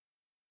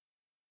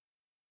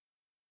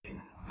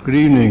Good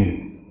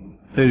evening,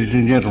 ladies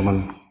and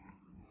gentlemen.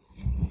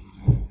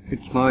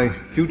 It's my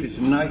duty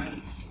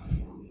tonight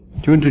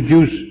to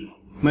introduce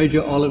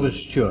Major Oliver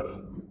Stewart.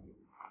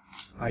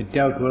 I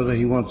doubt whether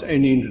he wants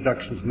any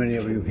introduction from any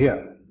of you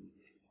here.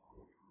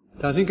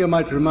 But I think I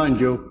might remind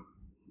you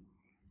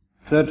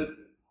that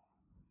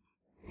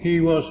he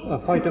was a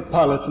fighter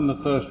pilot in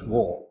the First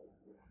War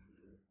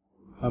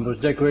and was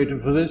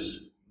decorated for this.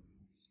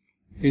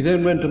 He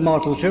then went to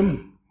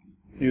Martlesham.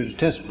 He was a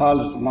test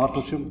pilot at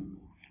Martlesham,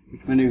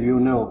 which many of you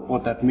know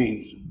what that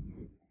means.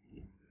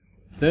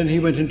 Then he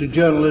went into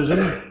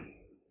journalism.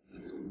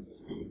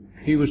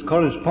 He was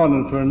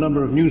correspondent for a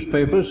number of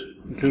newspapers,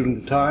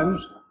 including the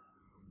Times,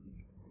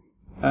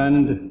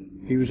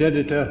 and he was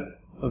editor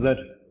of that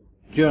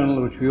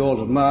journal which we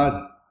all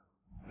admired,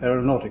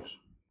 Aeronautics.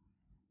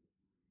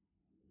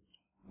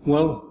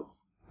 Well,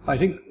 I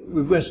think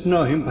we best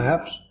know him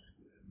perhaps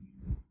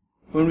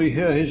when we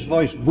hear his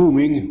voice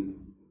booming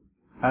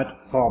at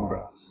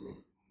Farnborough.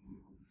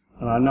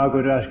 And I'm now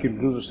going to ask him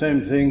to do the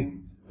same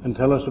thing and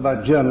tell us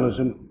about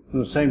journalism in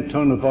the same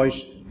tone of voice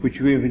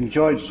which we have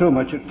enjoyed so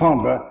much at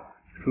Farnborough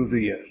through the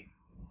years.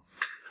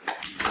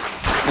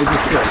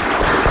 Major Stewart.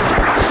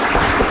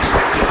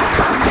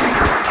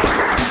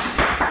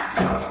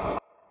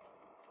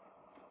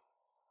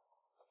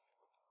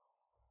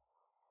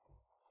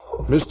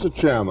 Mr.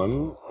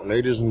 Chairman,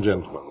 ladies and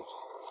gentlemen,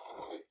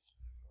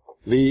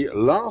 the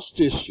last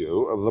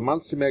issue of the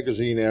monthly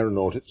magazine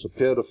Aeronautics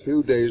appeared a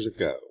few days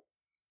ago.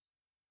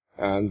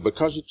 And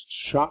because it's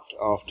shut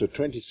after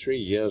 23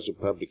 years of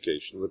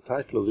publication, the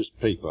title of this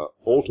paper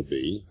ought to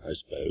be, I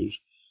suppose,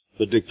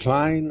 The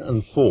Decline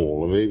and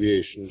Fall of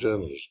Aviation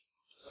Journalism.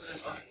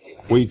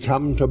 We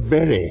come to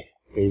bury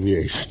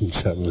aviation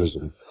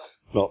journalism,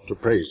 not to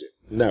praise it.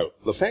 No,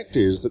 the fact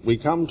is that we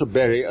come to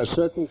bury a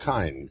certain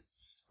kind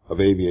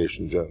of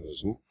aviation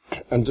journalism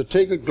and to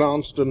take a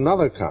glance at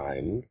another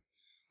kind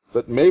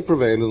that may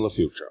prevail in the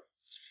future.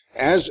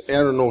 As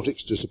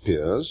aeronautics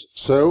disappears,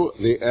 so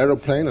the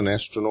aeroplane and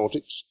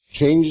astronautics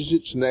changes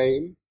its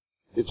name,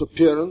 its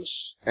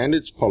appearance, and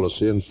its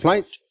policy, and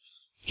flight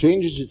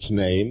changes its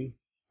name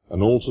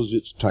and alters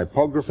its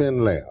typography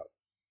and layout.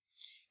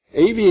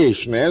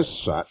 Aviation, as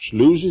such,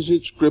 loses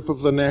its grip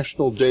of the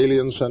national daily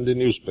and Sunday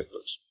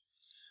newspapers.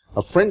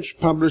 A French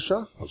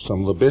publisher of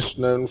some of the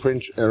best-known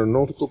French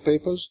aeronautical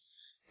papers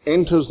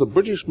enters the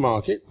British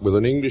market with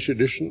an English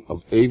edition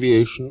of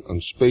Aviation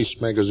and Space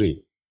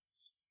magazine.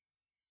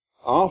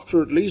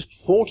 After at least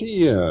 40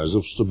 years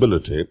of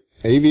stability,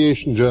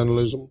 aviation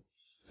journalism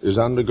is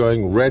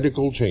undergoing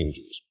radical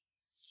changes.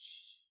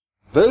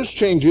 Those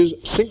changes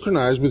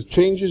synchronize with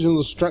changes in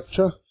the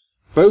structure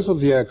both of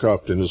the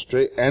aircraft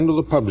industry and of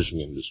the publishing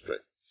industry.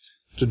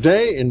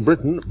 Today in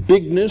Britain,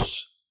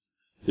 bigness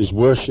is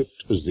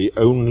worshipped as the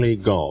only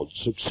god.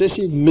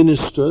 Successive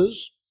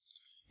ministers,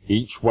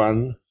 each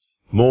one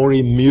more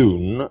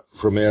immune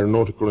from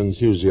aeronautical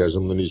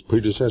enthusiasm than his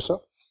predecessor,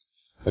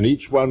 and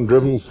each one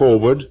driven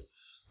forward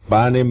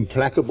by an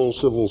implacable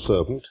civil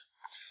servant,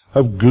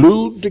 have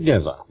glued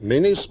together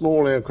many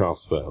small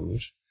aircraft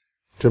firms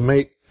to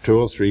make 2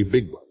 or 3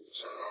 big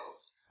ones.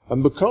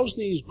 And because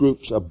these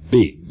groups are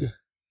big,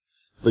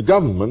 the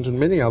government and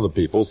many other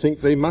people think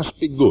they must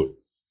be good.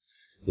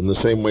 In the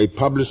same way,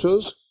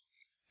 publishers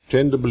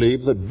tend to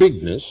believe that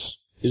bigness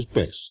is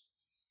best.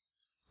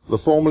 The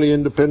formerly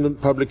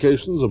independent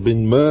publications have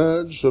been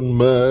merged and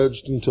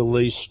merged until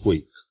they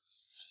squeak.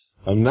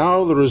 And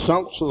now the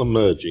results of the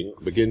merging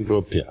begin to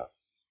appear.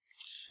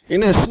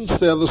 In essence,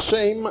 they are the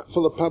same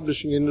for the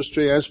publishing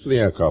industry as for the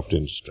aircraft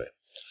industry.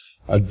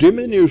 A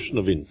diminution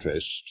of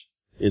interest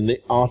in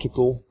the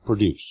article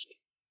produced.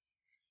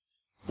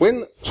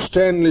 When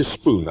Stanley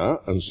Spooner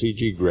and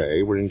C.G.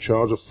 Gray were in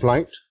charge of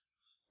flight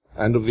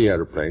and of the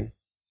aeroplane,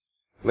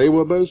 they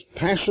were both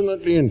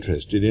passionately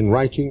interested in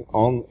writing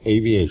on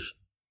aviation.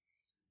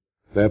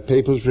 Their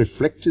papers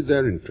reflected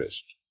their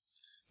interest.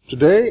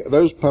 Today,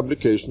 those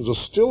publications are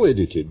still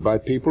edited by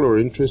people who are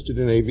interested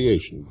in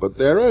aviation, but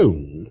they're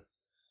owned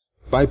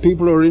by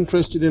people who are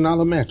interested in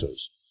other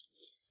matters.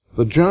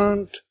 The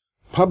giant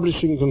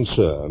publishing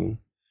concern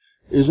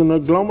is an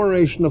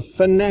agglomeration of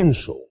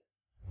financial,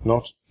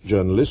 not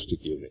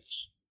journalistic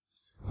units.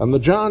 And the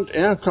giant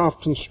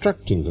aircraft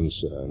constructing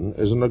concern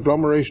is an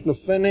agglomeration of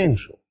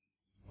financial,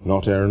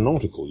 not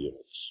aeronautical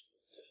units.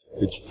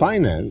 It's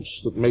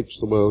finance that makes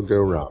the world go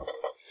round.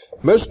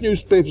 Most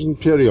newspapers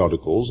and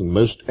periodicals and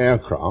most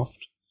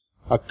aircraft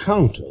are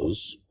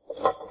counters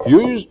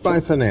used by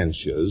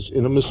financiers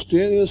in a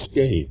mysterious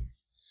game.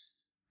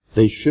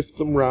 They shift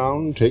them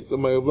round, take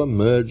them over,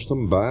 merge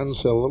them, buy and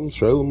sell them,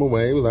 throw them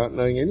away without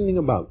knowing anything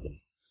about them.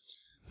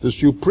 The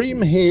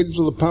supreme heads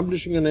of the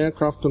publishing and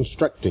aircraft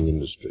constructing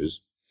industries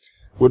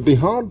would be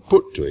hard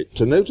put to it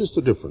to notice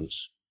the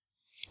difference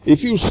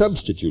if you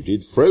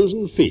substituted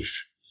frozen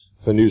fish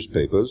for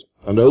newspapers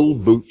and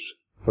old boots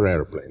for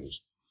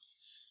aeroplanes.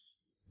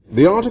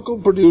 The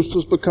article produced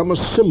has become a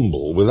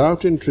symbol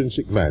without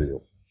intrinsic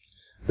value.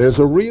 There's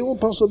a real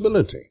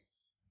possibility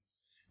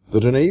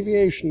that an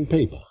aviation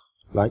paper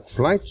like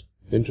Flight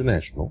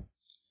International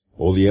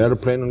or the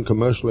Aeroplane and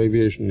Commercial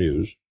Aviation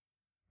News,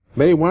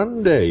 may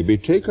one day be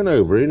taken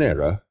over in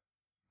error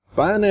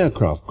by an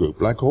aircraft group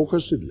like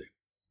Hawker Siddeley,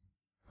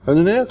 and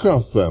an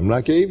aircraft firm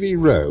like A.V.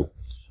 Rowe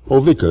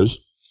or Vickers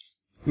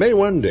may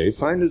one day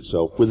find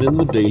itself within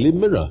the Daily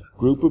Mirror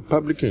group of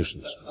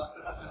publications.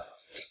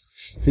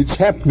 It's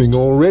happening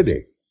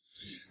already.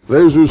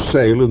 Those who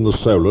sail in the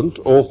Solent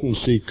often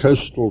see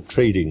coastal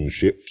trading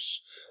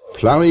ships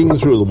ploughing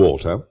through the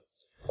water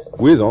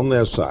with on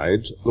their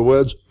sides the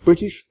words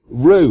British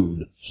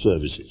Road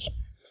Services.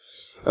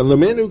 And the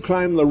men who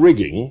climb the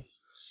rigging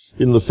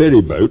in the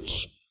ferry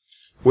boats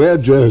wear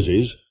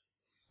jerseys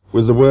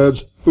with the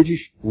words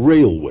British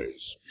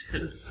Railways.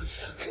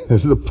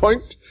 The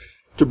point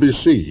to be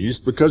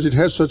seized, because it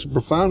has such a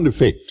profound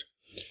effect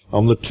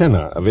on the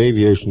tenor of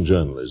aviation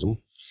journalism,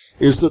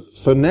 is that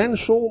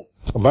financial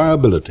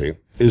viability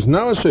is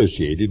now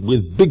associated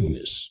with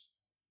bigness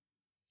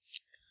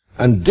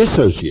and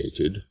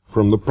dissociated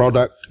from the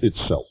product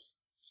itself.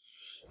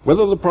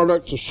 Whether the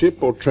product's a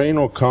ship or train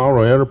or car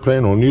or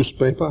aeroplane or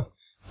newspaper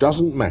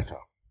doesn't matter.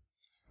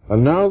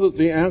 And now that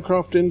the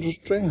aircraft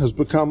industry has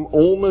become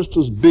almost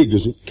as big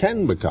as it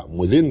can become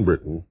within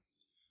Britain,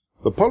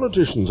 the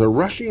politicians are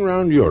rushing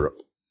around Europe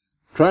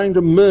trying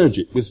to merge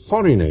it with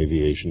foreign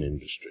aviation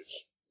industries.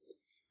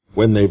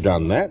 When they've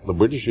done that, the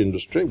British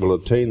industry will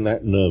attain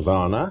that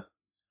nirvana,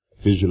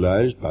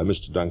 visualized by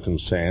Mr. Duncan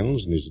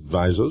Sands and his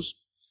advisors,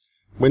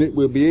 when it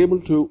will be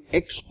able to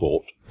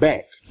export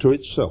back to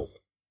itself.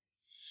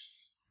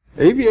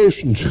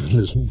 Aviation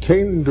journalism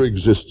came into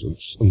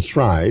existence and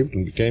thrived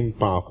and became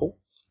powerful,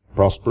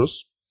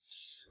 prosperous,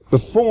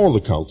 before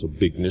the cult of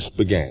bigness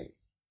began.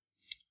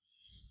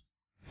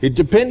 It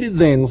depended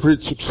then for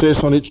its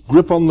success on its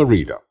grip on the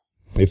reader.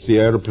 If the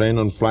aeroplane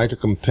and flight are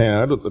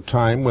compared at the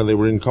time when they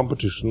were in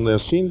competition, they are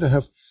seen to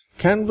have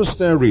canvassed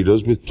their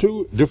readers with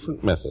two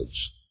different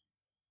methods.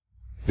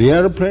 The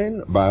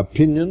aeroplane by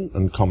opinion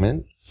and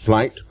comment,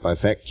 flight by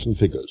facts and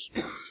figures.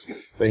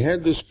 They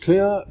had this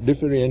clear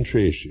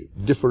differentiation.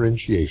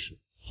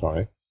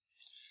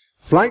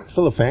 Flight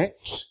for the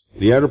facts,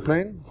 the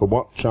aeroplane for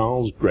what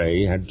Charles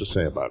Grey had to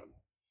say about it.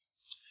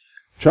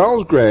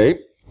 Charles Grey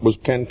was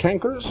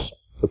cantankerous,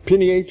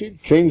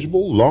 opinionated,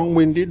 changeable,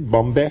 long-winded,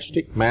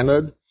 bombastic,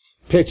 mannered,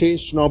 petty,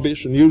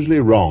 snobbish, and usually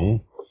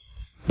wrong,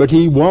 but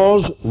he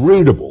was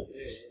readable.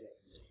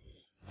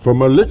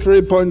 From a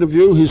literary point of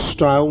view, his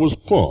style was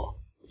poor.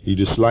 He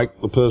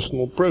disliked the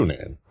personal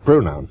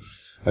pronoun,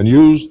 and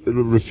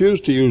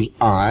refused to use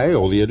I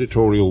or the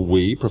editorial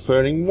we,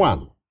 preferring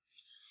one.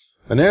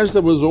 And as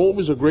there was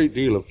always a great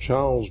deal of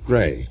Charles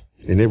Grey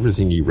in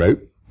everything he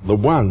wrote, the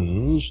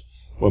ones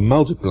were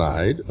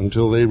multiplied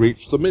until they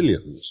reached the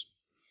millions.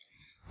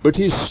 But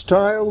his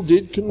style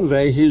did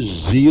convey his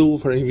zeal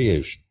for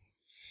aviation.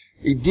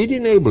 It did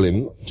enable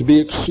him to be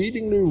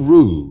exceedingly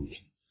rude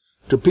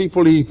to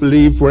people he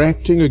believed were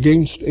acting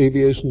against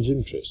aviation's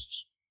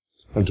interests,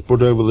 and to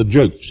put over the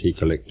jokes he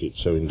collected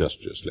so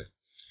industriously.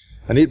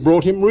 And it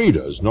brought him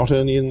readers, not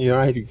only in the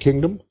United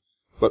Kingdom,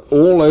 but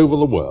all over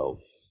the world.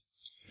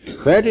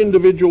 That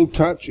individual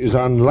touch is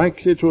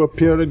unlikely to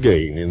appear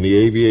again in the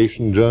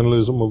aviation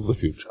journalism of the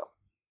future.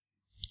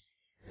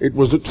 It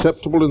was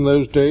acceptable in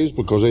those days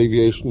because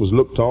aviation was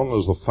looked on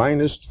as the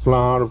finest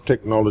flower of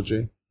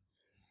technology,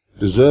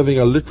 deserving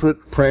a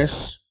literate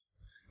press,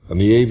 and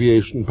the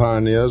aviation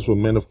pioneers were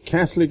men of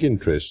Catholic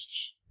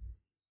interests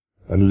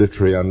and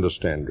literary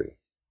understanding.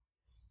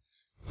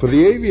 For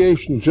the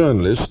aviation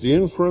journalist, the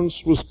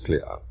inference was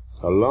clear.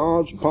 A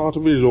large part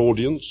of his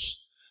audience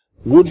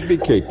would be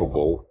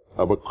capable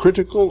of a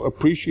critical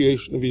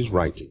appreciation of his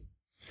writing,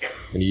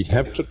 and he'd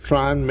have to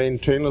try and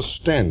maintain a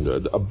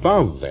standard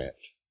above that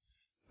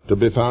to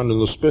be found in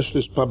the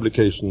specialist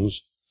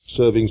publications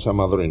serving some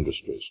other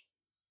industries.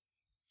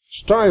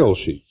 Style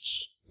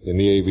sheets in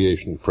the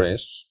aviation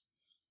press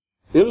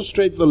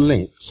illustrate the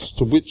lengths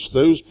to which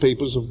those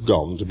papers have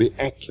gone to be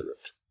accurate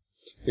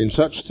in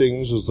such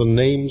things as the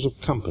names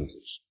of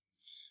companies,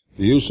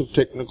 the use of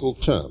technical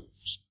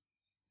terms.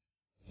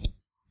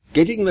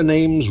 Getting the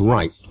names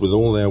right with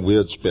all their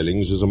weird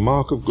spellings is a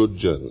mark of good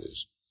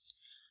journalism.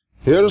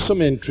 Here are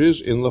some entries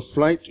in the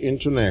Flight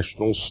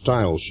International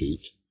style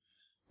sheet,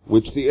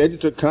 which the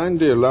editor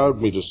kindly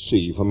allowed me to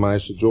see for my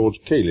Sir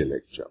George Cayley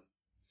lecture.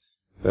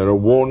 There are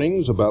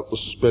warnings about the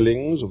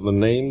spellings of the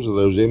names of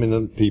those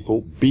eminent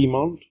people,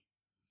 Beaumont,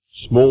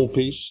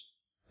 Smallpiece,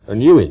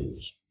 and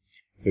Ewings.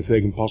 If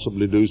they can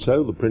possibly do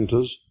so, the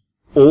printers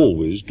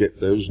always get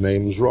those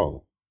names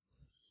wrong.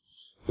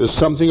 There's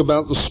something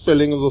about the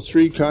spelling of the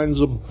three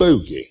kinds of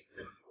bogey: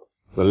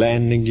 the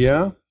landing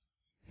gear,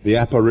 the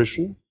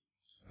apparition,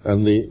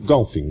 and the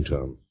golfing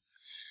term.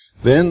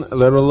 Then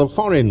there are the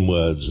foreign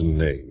words and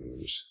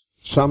names.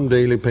 Some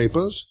daily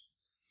papers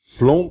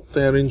flaunt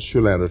their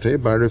insularity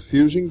by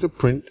refusing to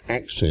print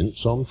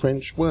accents on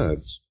French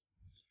words.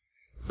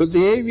 But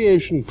the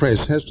aviation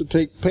press has to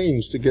take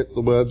pains to get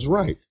the words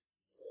right.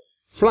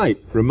 Flight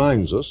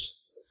reminds us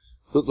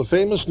that the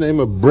famous name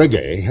of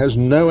Breguet has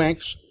no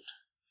accent,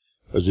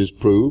 as is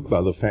proved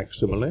by the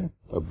facsimile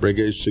of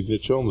Breguet's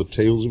signature on the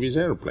tails of his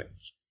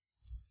aeroplanes.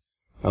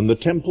 and the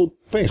Temple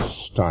Press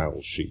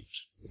style sheet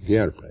of the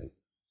aeroplane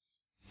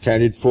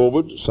carried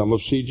forward some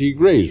of C.G.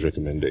 Gray's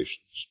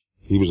recommendations.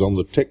 He was on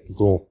the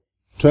Technical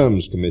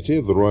Terms Committee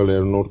of the Royal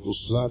Aeronautical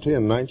Society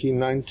in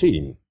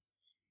 1919,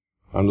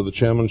 under the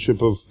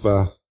chairmanship of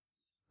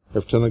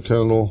Lieutenant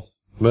Colonel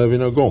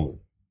Mervyn O'Gorman.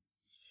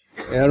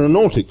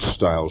 Aeronautics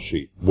style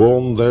sheet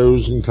warned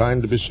those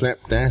inclined to be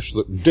slapdash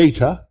that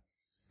data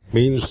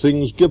means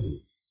things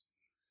given,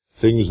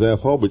 things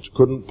therefore which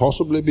couldn't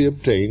possibly be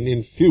obtained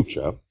in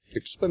future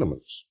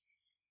experiments.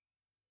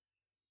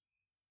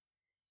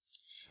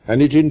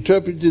 And it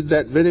interpreted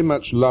that very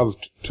much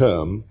loved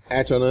term,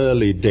 at an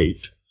early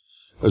date,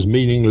 as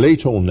meaning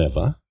late or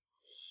never,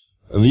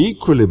 and the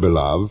equally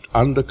beloved,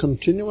 under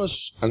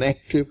continuous and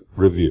active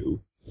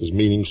review, as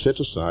meaning set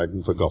aside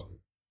and forgotten.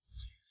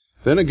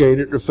 Then again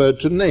it referred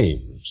to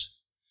names,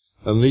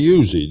 and the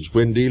usage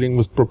when dealing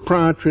with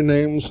proprietary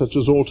names such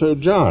as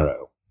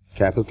autogyro,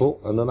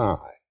 capital and an I,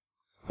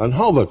 and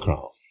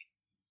hovercraft.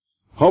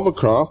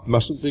 Hovercraft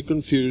mustn't be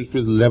confused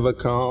with lever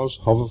cars,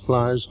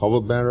 hoverflies,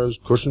 hoverbarrows,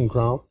 cushion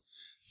craft,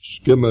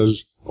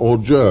 skimmers, or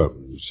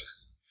germs.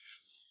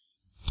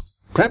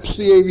 Perhaps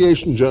the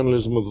aviation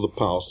journalism of the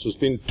past has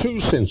been too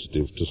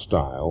sensitive to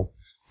style,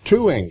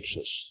 too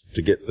anxious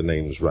to get the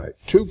names right,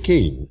 too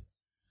keen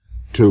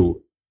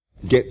to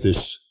get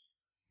these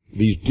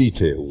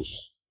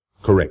details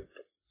correct.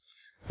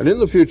 And in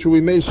the future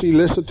we may see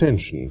less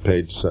attention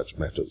paid to such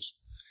matters.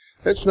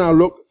 Let's now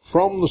look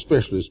from the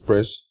specialist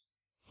press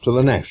to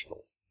the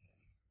national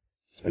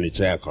and its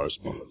air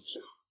correspondence.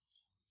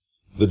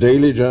 The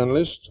daily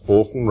journalist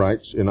often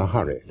writes in a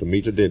hurry to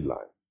meet a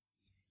deadline.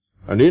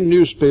 And in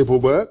newspaper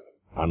work,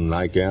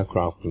 unlike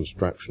aircraft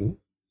construction,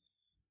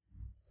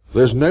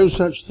 there's no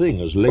such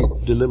thing as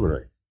late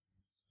delivery.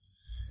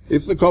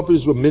 If the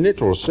copies were a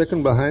minute or a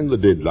second behind the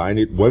deadline,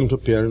 it won't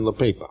appear in the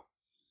paper.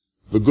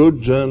 The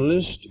good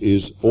journalist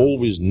is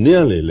always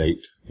nearly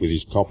late with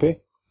his copy,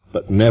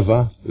 but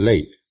never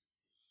late.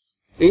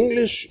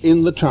 English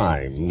in the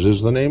Times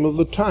is the name of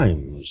the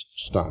Times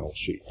style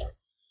sheet.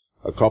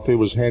 A copy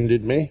was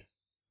handed me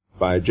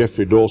by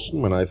Geoffrey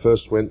Dawson when I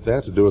first went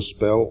there to do a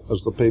spell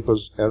as the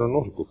paper's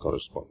aeronautical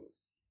correspondent.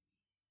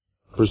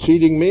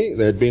 Preceding me,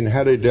 there had been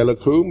Harry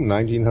Delacombe,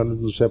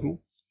 1907,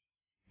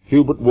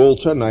 Hubert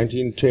Walter,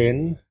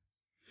 1910,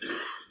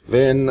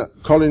 then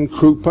Colin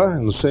Cooper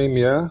in the same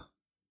year,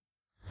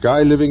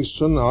 Guy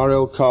Livingston,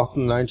 R.L.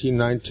 Carton,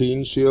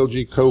 1919,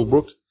 C.L.G.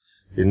 Colebrook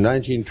in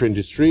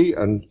 1923,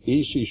 and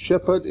E.C.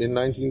 Shepherd in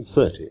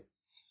 1930.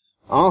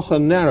 Arthur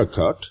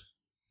Narracott,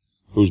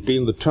 who's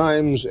been the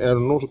Times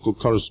aeronautical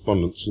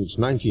correspondent since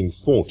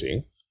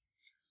 1940,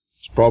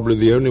 is probably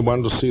the only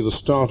one to see the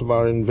start of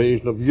our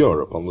invasion of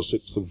Europe on the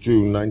 6th of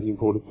June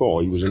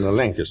 1944. He was in a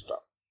Lancaster.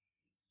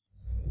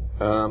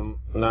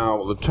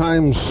 Now, the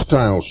Times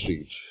style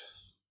sheet,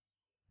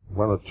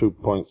 one or two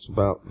points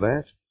about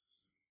that,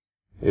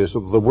 is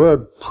of the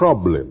word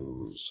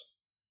problems,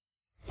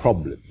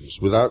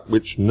 without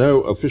which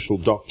no official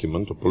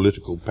document or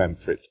political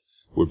pamphlet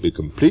would be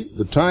complete.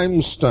 The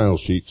Times style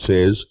sheet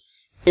says,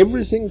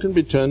 everything can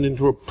be turned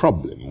into a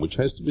problem which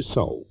has to be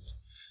solved.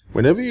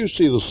 Whenever you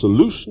see the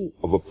solution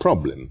of a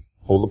problem,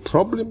 or the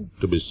problem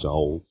to be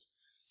solved,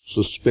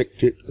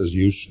 suspect it as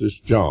useless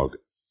jargon.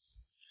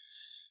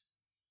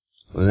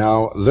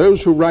 Now,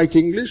 those who write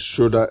English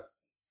should,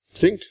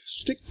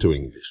 stick to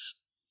English,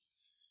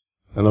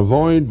 and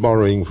avoid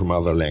borrowing from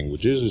other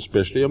languages,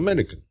 especially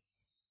American.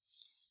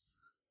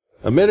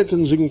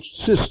 Americans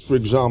insist, for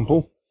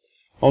example,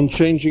 on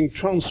changing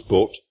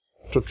transport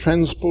to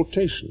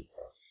transportation.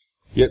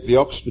 Yet the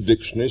Oxford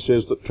Dictionary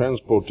says that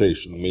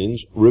transportation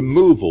means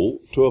removal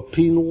to a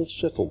penal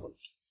settlement.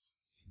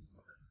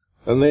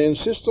 And they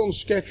insist on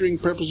scattering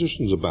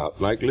prepositions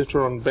about, like litter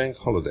on bank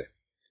holiday.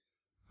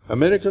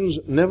 Americans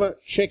never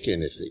check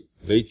anything.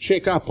 They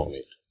check up on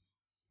it.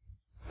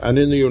 And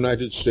in the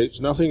United States,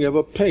 nothing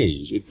ever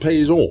pays. It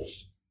pays off.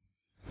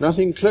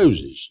 Nothing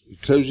closes.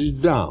 It closes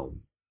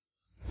down.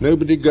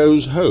 Nobody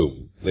goes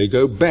home. They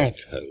go back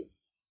home.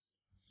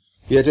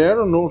 Yet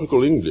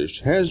aeronautical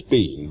English has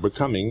been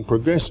becoming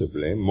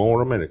progressively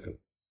more American.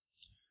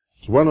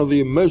 It's one of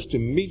the most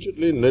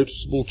immediately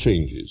noticeable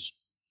changes,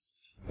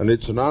 and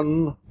it's an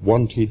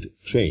unwanted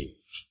change.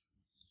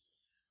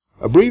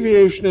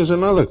 Abbreviation is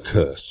another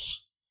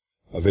curse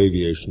of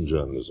aviation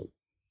journalism,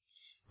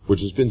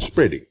 which has been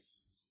spreading.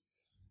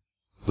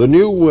 The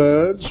new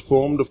words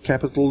formed of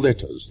capital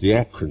letters, the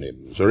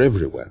acronyms, are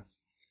everywhere.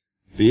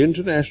 The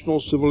International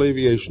Civil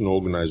Aviation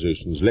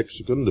Organization's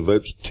lexicon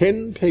devotes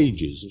 10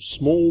 pages of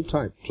small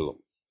type to them,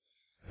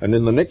 and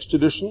in the next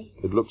edition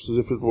it looks as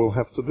if it will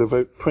have to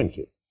devote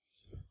 20.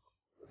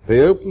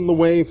 They open the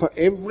way for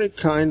every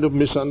kind of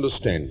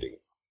misunderstanding.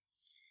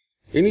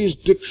 In his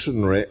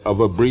Dictionary of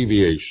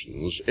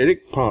Abbreviations,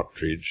 Eric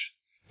Partridge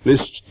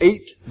lists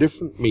 8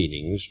 different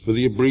meanings for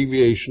the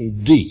abbreviation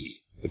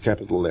D, the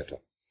capital letter,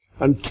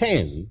 and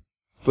 10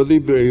 for the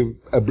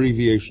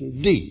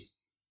abbreviation D,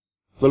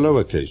 the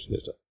lowercase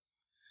letter.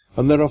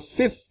 And there are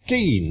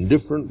 15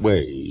 different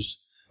ways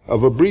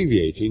of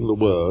abbreviating the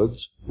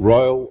words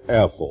Royal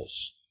Air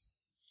Force.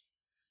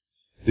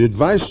 The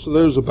advice to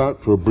those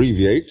about to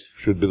abbreviate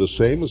should be the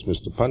same as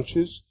Mr.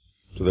 Punch's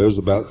to those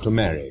about to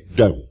marry.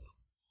 Don't.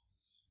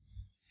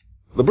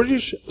 The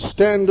British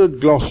standard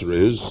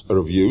glossaries are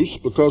of use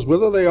because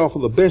whether they offer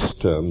the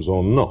best terms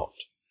or not,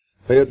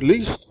 they at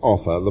least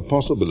offer the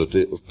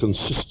possibility of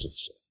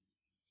consistency.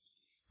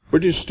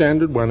 British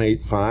Standard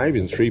 185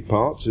 in 3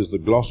 parts is the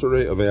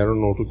glossary of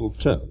aeronautical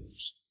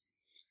terms.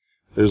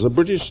 There is a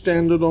British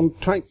Standard on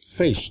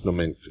typeface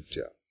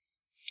nomenclature,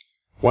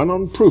 one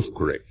on proof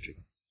correcting,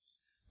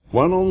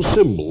 one on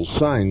symbols,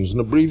 signs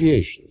and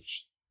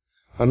abbreviations,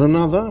 and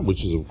another,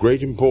 which is of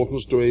great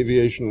importance to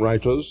aviation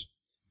writers,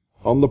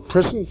 on the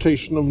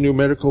presentation of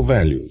numerical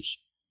values.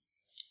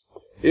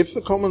 If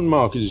the common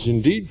market is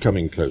indeed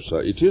coming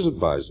closer, it is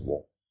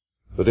advisable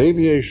that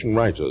aviation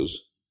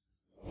writers,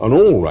 and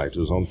all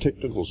writers on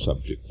technical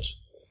subjects,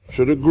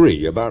 should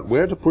agree about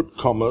where to put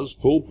commas,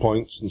 full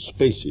points and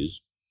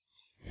spaces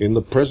in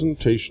the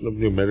presentation of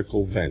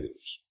numerical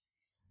values.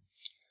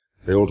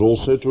 They ought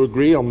also to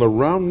agree on the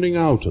rounding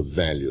out of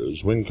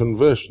values when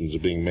conversions are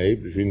being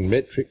made between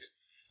metric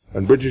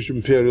and British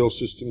imperial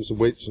systems of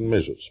weights and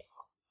measures.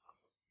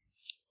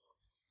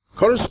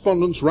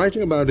 Correspondents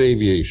writing about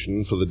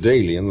aviation for the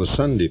daily and the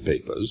Sunday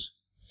papers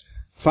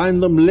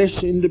find them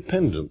less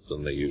independent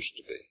than they used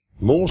to be,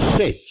 more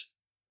set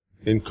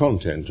in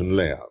content and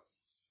layout.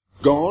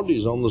 God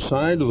is on the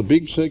side of the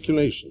big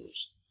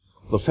circulations.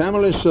 The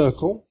family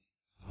circle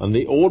and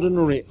the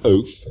ordinary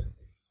oath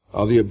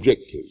are the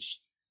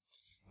objectives,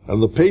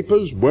 and the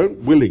papers won't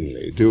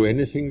willingly do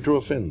anything to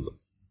offend them.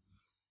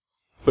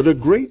 But a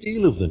great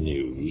deal of the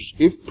news,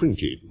 if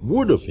printed,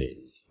 would offend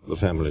the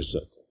family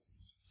circle,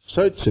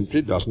 so it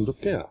simply doesn't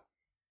appear.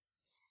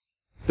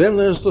 Then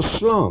there's the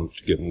slant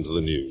given to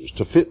the news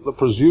to fit the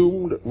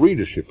presumed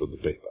readership of the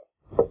paper.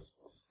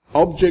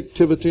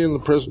 Objectivity in the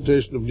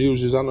presentation of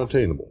news is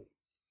unattainable.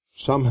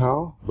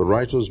 Somehow the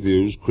writer's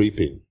views creep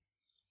in.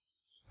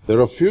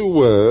 There are few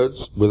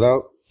words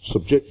without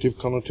subjective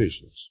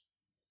connotations.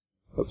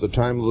 At the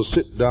time of the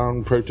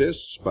sit-down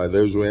protests by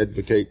those who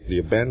advocate the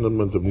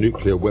abandonment of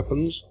nuclear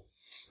weapons,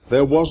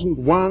 there wasn't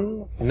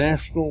one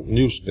national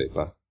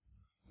newspaper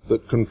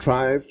that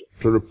contrived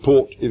to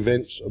report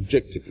events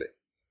objectively.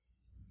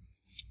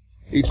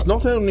 It's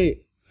not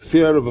only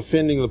fear of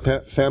offending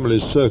the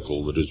family's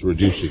circle that is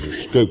reducing the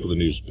scope of the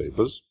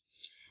newspapers.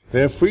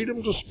 Their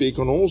freedom to speak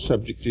on all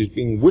subjects is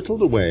being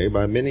whittled away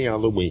by many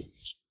other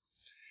wings.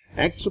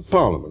 Acts of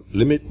Parliament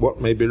limit what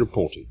may be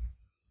reported.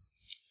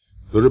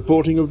 The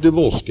reporting of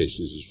divorce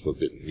cases is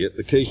forbidden, yet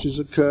the cases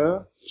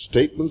occur,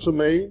 statements are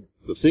made,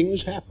 the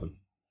things happen.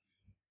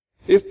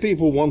 If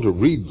people want to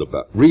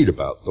read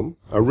about them,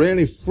 a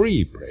really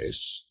free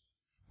press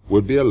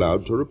would be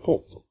allowed to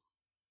report them.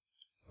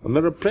 And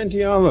there are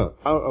plenty of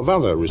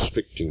other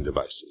restricting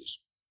devices.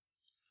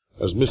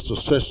 As Mr.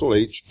 Cecil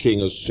H. King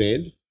has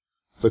said,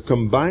 the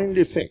combined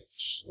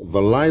effects of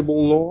the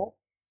libel law,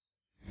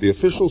 the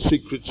Official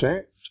Secrets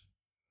Act,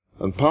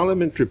 and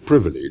parliamentary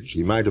privilege,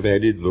 he might have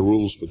added the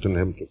rules for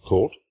contempt of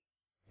court,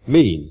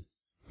 mean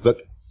that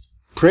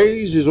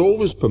praise is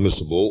always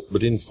permissible,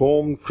 but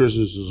informed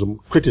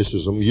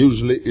criticism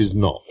usually is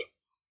not.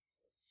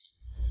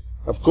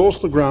 Of course,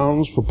 the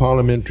grounds for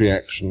parliamentary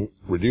action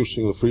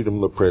reducing the freedom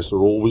of the press are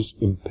always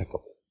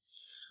impeccable.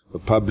 The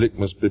public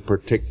must be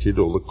protected,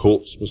 or the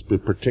courts must be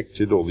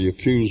protected, or the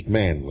accused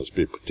man must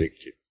be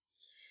protected.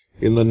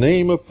 In the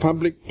name of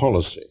public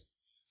policy,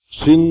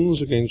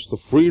 sins against the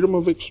freedom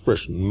of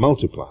expression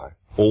multiply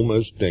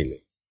almost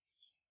daily.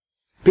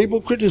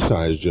 People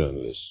criticize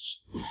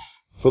journalists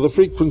for the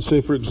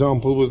frequency, for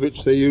example, with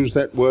which they use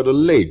that word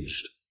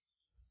alleged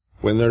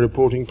when they're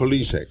reporting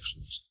police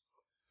actions.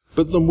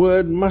 But the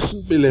word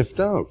mustn't be left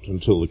out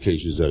until the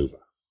case is over.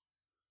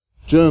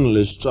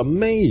 Journalists are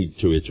made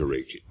to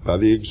iterate it by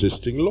the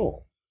existing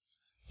law.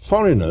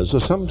 Foreigners are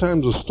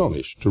sometimes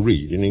astonished to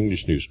read in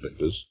English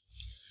newspapers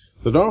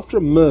that after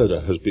a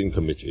murder has been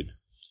committed,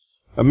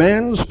 a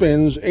man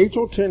spends 8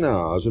 or 10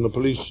 hours in a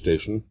police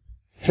station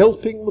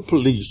helping the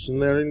police in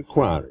their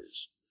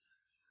inquiries.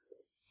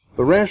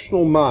 The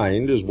rational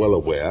mind is well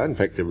aware, in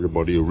fact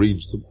everybody who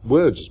reads the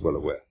words is well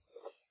aware,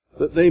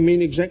 that they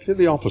mean exactly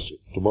the opposite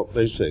to what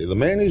they say. The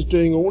man is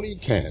doing all he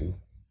can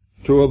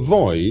to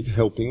avoid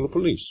helping the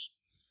police.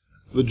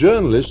 The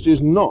journalist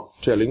is not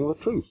telling the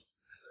truth,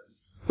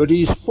 but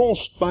he's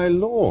forced by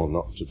law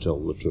not to tell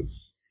the truth.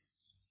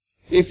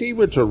 If he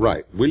were to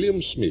write,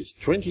 William Smith,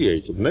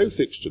 28, of no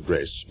fixed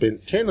address,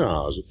 spent 10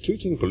 hours at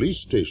Tooting police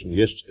station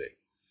yesterday,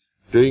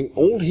 doing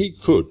all he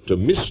could to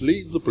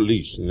mislead the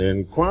police in their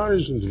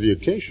inquiries into the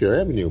Acacia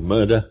Avenue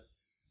murder,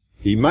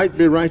 he might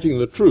be writing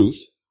the truth,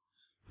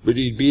 but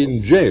he'd be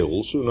in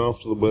jail soon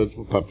after the words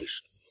were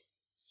published.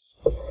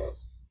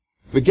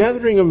 The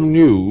gathering of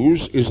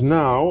news is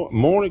now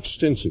more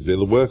extensively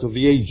the work of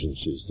the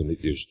agencies than it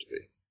used to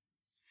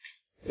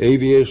be.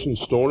 Aviation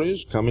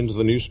stories come into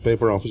the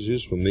newspaper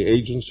offices from the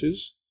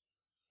agencies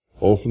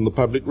or from the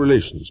public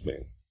relations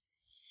men.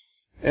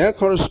 Air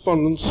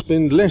correspondents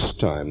spend less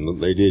time than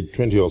they did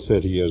 20 or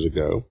 30 years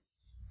ago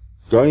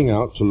going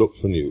out to look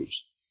for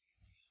news.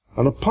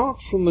 And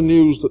apart from the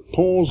news that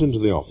pours into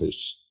the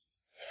office,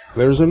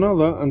 there is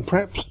another and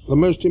perhaps the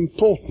most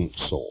important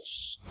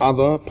source,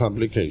 other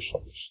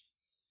publications.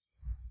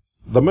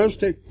 The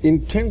most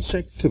intense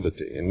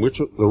activity in which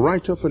the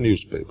writer for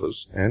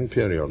newspapers and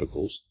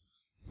periodicals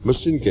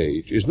must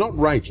engage is not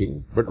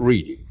writing, but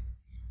reading.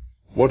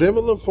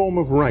 Whatever the form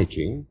of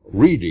writing,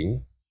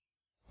 reading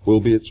will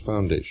be its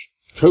foundation.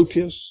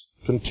 Copious,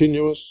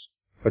 continuous,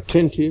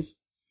 attentive,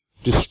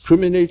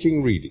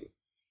 discriminating reading.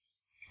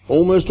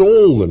 Almost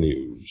all the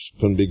news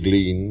can be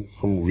gleaned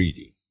from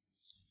reading.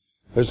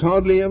 There's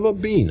hardly ever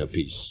been a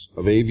piece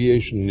of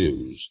aviation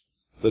news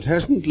that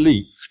hasn't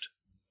leaked,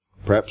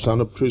 perhaps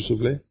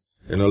unobtrusively,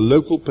 in a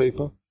local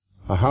paper,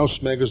 a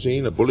house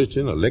magazine, a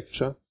bulletin, a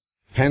lecture,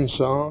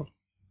 Hansard,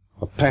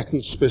 a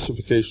patent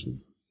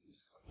specification,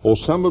 or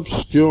some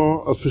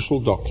obscure official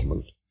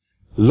document,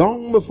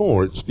 long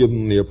before it's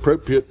given the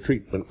appropriate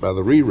treatment by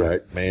the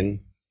rewrite men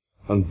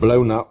and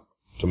blown up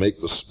to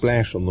make the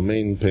splash on the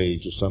main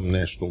page of some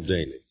national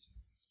daily.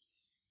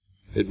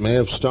 It may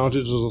have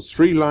started as a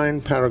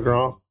 3-line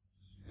paragraph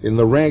in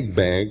the rag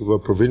bag of a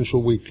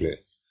provincial weekly,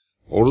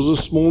 or as a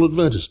small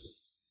advertisement.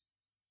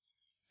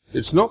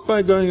 It's not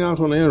by going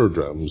out on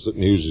aerodromes that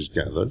news is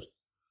gathered,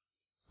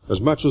 as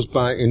much as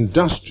by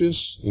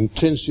industrious,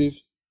 intensive,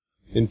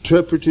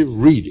 interpretive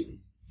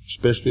reading,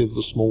 especially of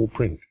the small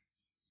print.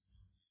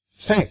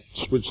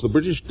 Facts which the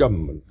British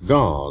government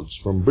guards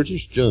from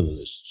British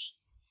journalists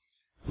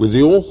with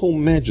the awful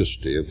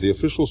majesty of the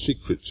Official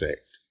Secrets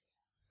Act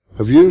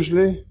have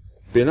usually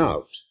been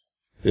out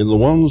in the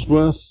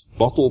Wandsworth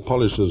Bottle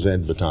Polishers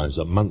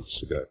Advertiser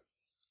months ago.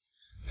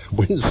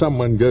 When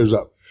someone goes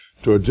up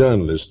to a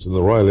journalist in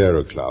the Royal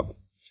Aero Club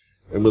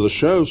and with a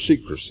show of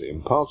secrecy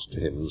imparts to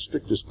him, the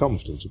strictest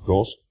confidence of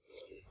course,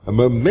 a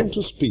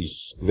momentous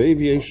piece of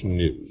aviation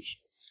news,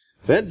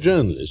 that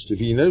journalist, if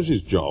he knows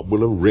his job,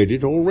 will have read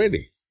it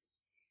already.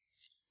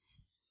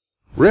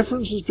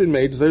 Reference has been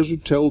made to those who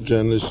tell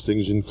journalists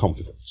things in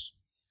confidence.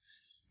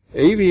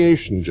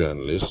 Aviation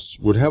journalists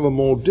would have a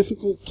more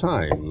difficult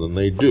time than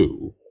they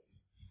do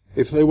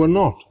if they were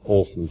not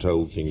often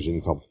told things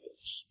in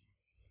confidence.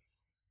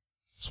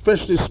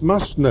 Specialists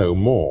must know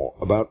more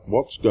about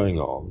what's going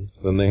on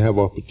than they have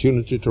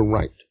opportunity to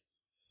write.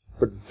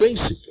 But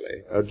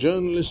basically, a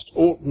journalist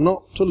ought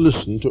not to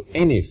listen to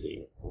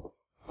anything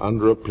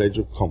under a pledge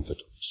of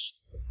confidence.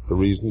 The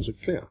reasons are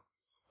clear.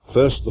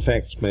 First, the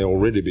facts may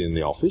already be in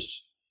the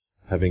office,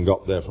 having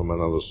got there from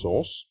another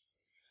source.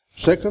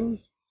 Second,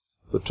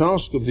 the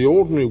task of the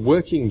ordinary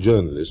working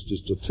journalist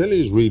is to tell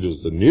his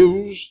readers the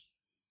news,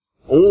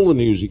 all the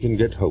news he can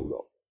get hold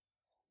of.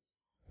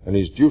 And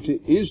his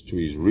duty is to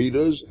his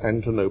readers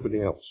and to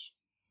nobody else.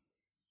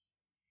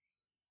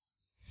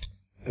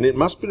 And it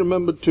must be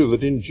remembered, too,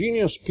 that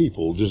ingenious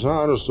people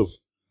desirous of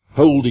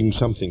holding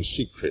something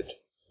secret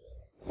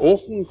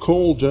often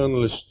call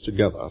journalists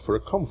together for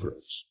a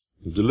conference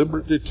and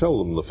deliberately tell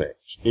them the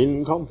facts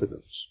in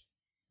confidence.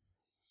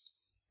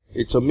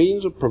 It's a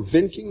means of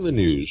preventing the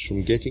news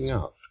from getting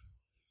out,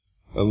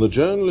 and the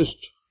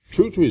journalist,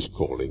 true to his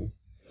calling,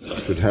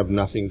 should have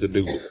nothing to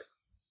do with it.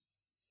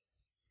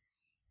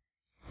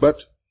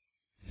 But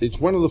it's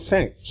one of the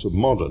facts of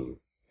modern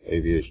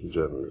aviation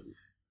journalism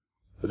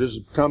that it has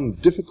become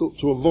difficult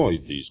to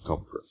avoid these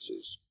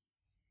conferences.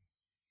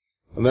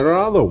 And there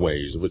are other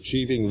ways of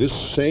achieving this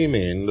same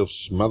end of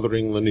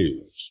smothering the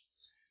news.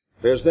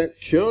 There's that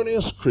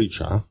curious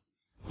creature,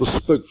 the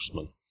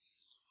spokesman.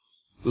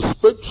 The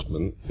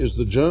spokesman is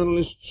the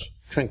journalist's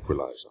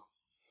tranquilizer.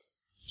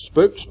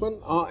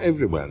 Spokesmen are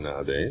everywhere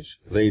nowadays.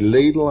 They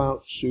ladle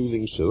out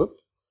soothing syrup.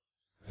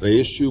 They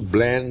issue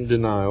bland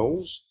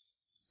denials.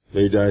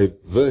 They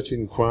divert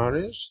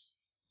inquiries.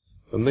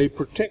 And they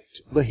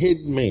protect the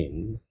head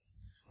men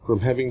from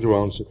having to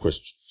answer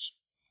questions.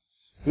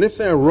 And if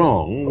they're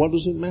wrong, what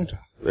does it matter?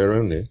 They're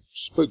only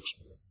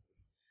spokesmen.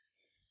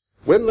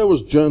 When there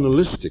was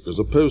journalistic as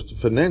opposed to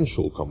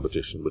financial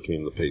competition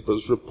between the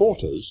papers,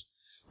 reporters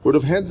would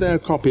have had their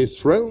copy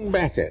thrown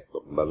back at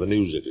them by the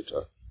news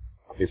editor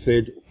if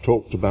they'd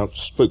talked about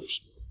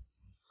spokesmen.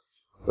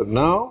 But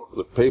now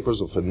that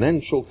papers are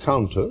financial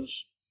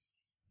counters,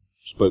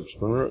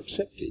 spokesmen are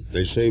accepted.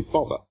 They save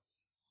bother.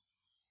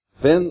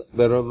 Then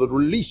there are the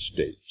release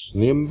dates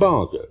and the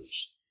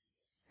embargoes,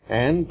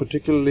 and,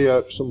 particularly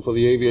irksome for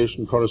the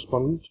aviation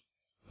correspondent,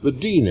 the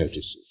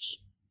D-notices.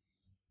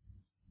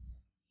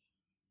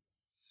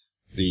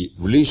 The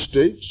release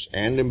dates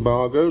and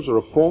embargoes are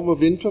a form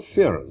of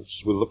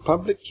interference with the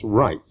public's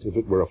right, if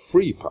it were a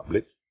free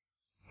public,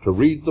 to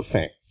read the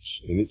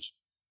facts in its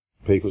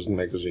papers and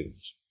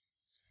magazines.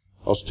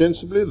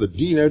 Ostensibly, the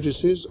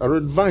D-notices are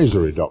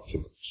advisory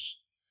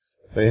documents.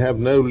 They have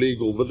no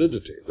legal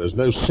validity. There's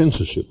no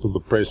censorship of the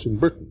press in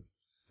Britain.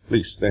 At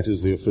least that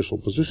is the official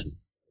position.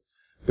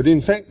 But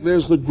in fact,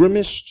 there's the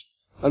grimmest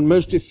and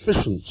most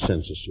efficient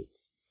censorship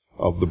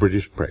of the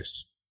British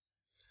press.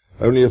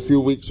 Only a few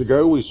weeks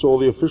ago we saw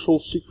the Official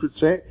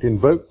Secrets Act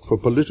invoked for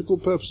political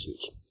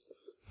purposes,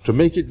 to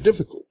make it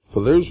difficult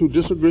for those who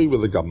disagree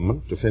with the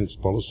government defence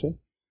policy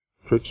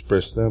to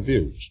express their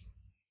views.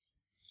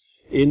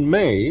 In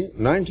May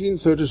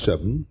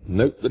 1937,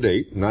 note the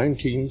date,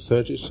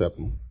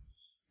 1937,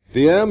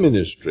 the Air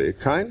Ministry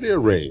kindly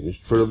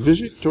arranged for a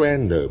visit to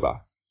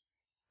Andover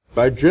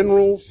by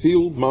General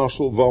Field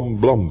Marshal von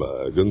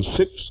Blomberg and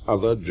 6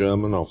 other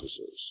German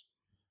officers.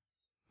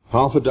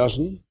 Half a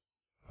dozen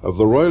of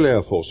the Royal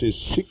Air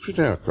Force's secret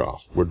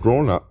aircraft were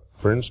drawn up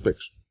for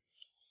inspection.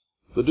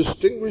 The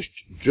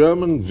distinguished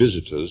German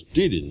visitors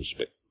did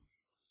inspect.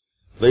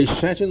 They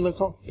sat in the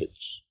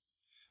cockpits.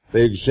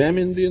 They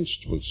examined the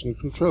instruments and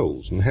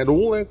controls and had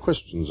all their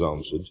questions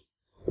answered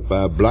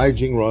by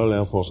obliging Royal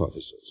Air Force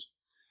officers.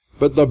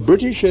 But the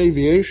British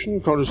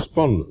aviation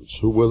correspondents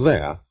who were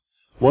there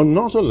were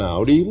not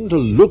allowed even to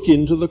look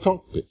into the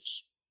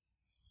cockpits.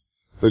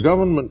 The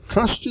government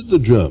trusted the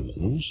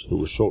Germans, who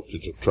were shortly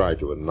to try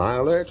to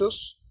annihilate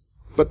us,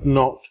 but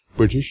not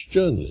British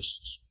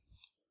journalists.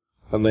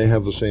 And they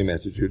have the same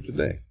attitude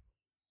today.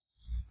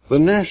 The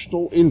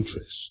national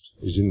interest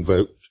is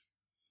invoked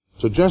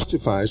to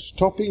justify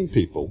stopping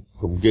people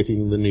from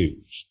getting the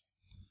news.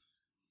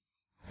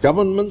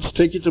 Governments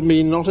take it to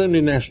mean not only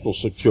national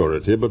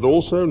security, but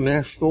also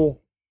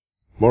national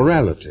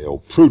morality or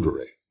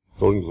prudery,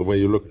 according to the way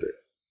you look at it.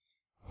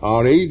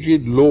 Our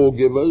aged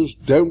lawgivers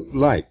don't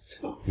like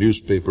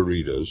newspaper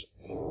readers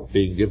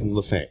being given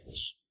the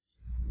facts,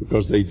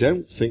 because they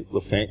don't think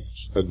the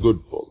facts are good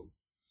for them.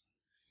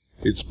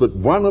 It's but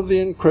one of the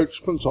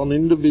encroachments on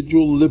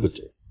individual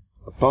liberty,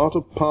 a part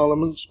of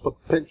Parliament's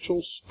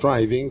perpetual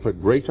striving for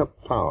greater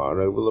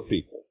power over the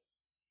people.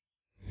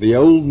 The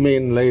old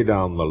men lay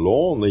down the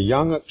law, and the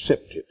young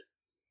accept it,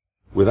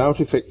 without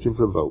effective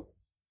revolt.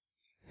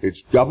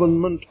 It's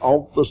government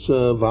of the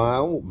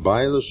servile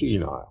by the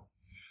senile.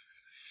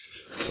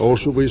 Or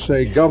should we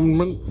say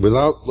government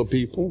without the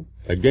people,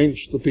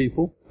 against the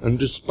people, and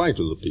despite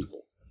of the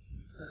people.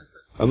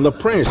 And the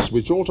press,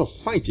 which ought to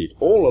fight it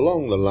all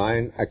along the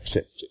line,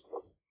 accepts it.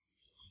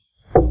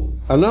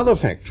 Another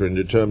factor in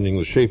determining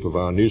the shape of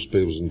our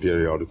newspapers and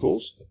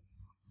periodicals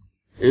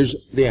is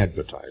the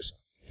advertiser.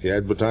 The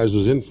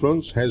advertiser's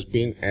influence has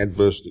been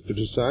adversely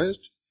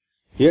criticized,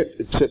 yet,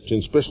 except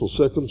in special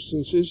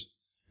circumstances,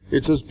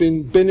 it has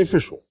been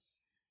beneficial.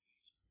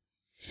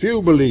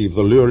 Few believe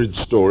the lurid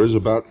stories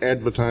about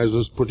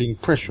advertisers putting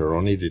pressure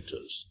on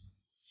editors.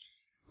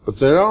 But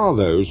there are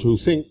those who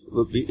think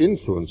that the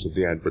influence of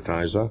the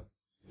advertiser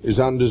is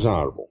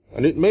undesirable,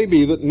 and it may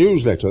be that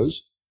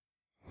newsletters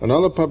and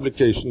other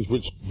publications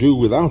which do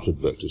without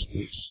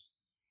advertisements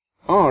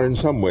are in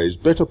some ways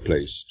better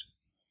placed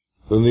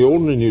than the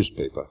ordinary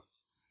newspaper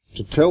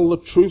to tell the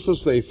truth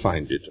as they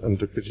find it and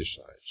to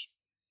criticize.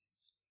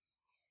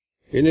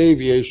 In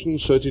aviation,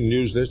 certain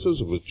newsletters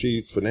have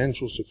achieved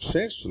financial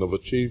success and have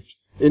achieved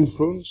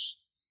influence,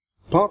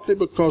 partly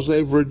because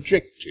they've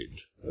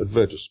rejected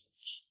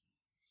advertisements.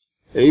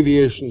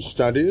 Aviation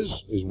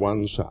Studies is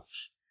one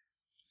such.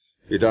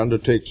 It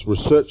undertakes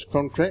research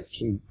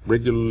contracts and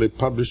regularly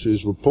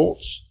publishes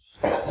reports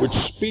which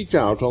speak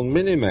out on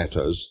many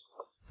matters,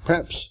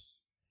 perhaps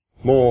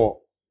more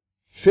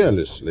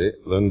fearlessly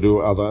than do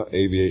other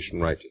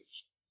aviation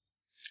writings.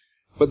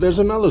 But there's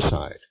another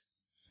side.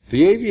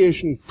 The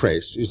aviation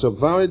press is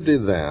avowedly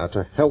there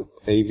to help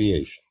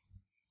aviation,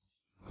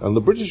 and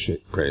the British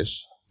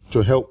press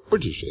to help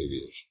British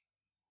aviation.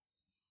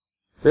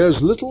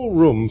 There's little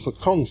room for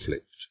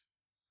conflict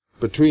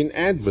between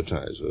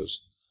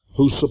advertisers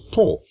who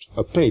support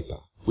a paper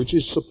which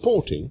is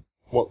supporting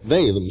what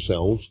they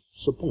themselves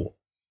support.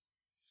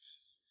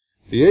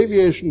 The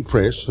aviation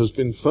press has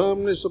been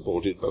firmly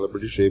supported by the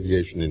British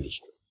aviation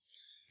industry.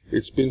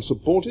 It's been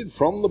supported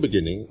from the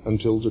beginning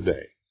until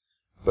today.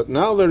 But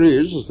now there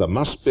is, as there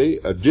must be,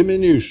 a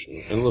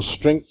diminution in the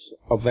strength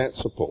of that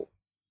support.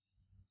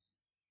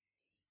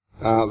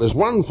 There's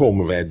one form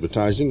of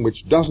advertising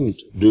which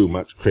doesn't do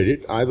much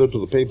credit either to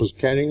the papers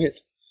carrying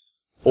it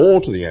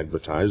or to the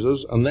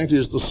advertisers, and that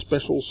is the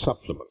special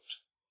supplement.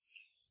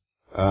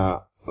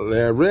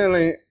 They're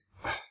really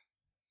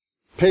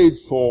paid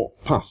for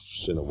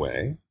puffs in a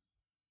way,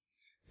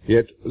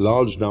 yet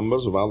large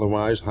numbers of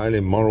otherwise highly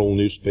moral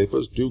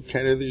newspapers do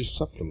carry these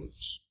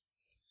supplements.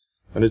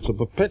 And it's a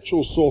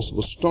perpetual source of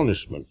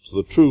astonishment to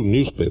the true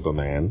newspaper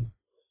man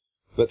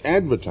that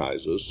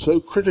advertisers,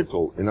 so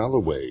critical in other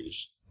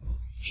ways,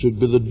 should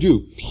be the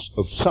dupes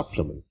of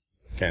supplement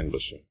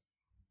canvassing.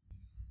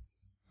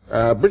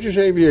 British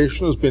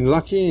aviation has been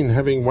lucky in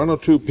having one or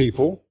two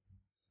people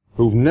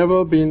who've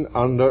never been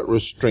under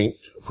restraint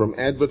from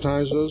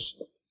advertisers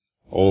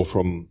or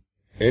from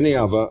any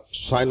other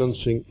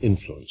silencing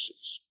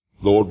influences.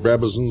 Lord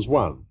Brabazon's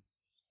one.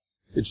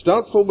 It's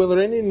doubtful whether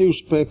any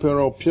newspaper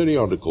or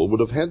periodical would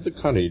have had the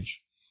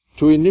courage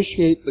to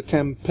initiate the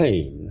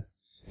campaign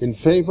in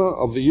favour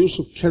of the use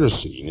of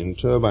kerosene in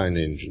turbine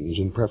engines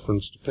in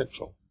preference to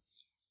petrol.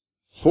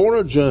 For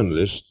a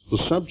journalist, the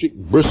subject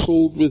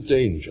bristled with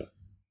danger,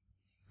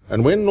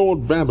 and when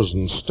Lord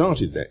Brabazon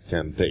started that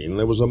campaign,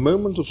 there was a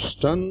moment of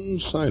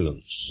stunned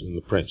silence in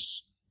the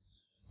press,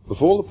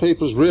 before the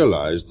papers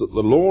realized that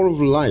the law of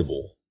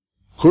libel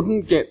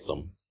couldn't get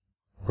them,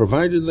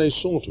 provided they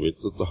saw to it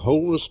that the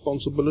whole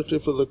responsibility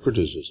for the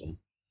criticism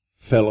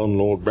fell on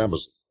Lord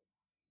Brabazon.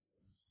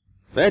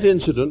 That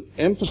incident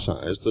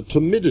emphasized the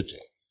timidity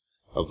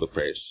of the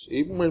press,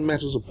 even when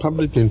matters of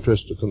public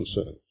interest are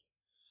concerned.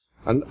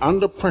 And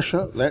under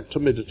pressure, that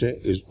timidity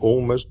is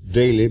almost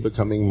daily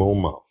becoming more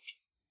marked.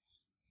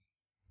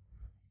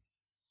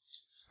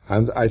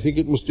 And I think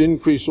it must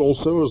increase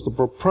also as the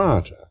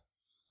proprietor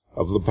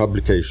of the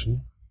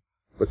publication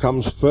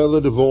becomes further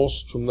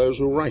divorced from those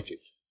who write it.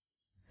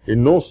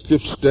 In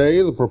Northcliffe's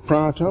day, the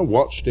proprietor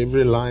watched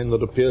every line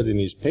that appeared in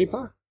his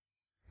paper,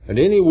 and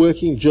any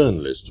working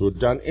journalist who had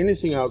done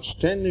anything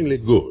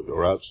outstandingly good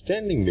or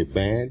outstandingly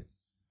bad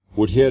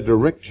would hear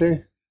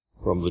directly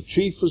from the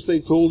chief, as they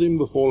called him,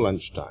 before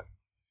lunchtime.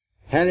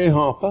 Harry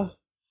Harper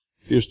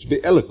used to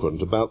be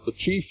eloquent about the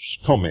chief's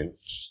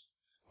comments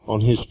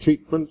on his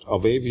treatment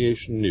of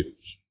aviation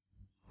news.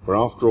 For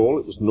after all,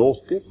 it was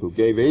Northcliffe who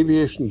gave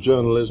aviation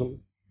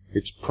journalism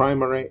its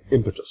primary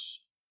impetus.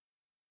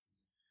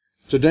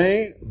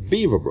 Today,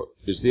 Beaverbrook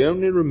is the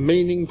only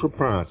remaining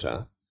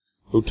proprietor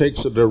who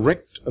takes a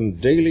direct and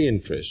daily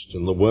interest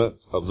in the work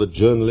of the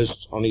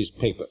journalists on his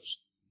papers.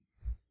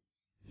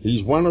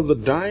 He's one of the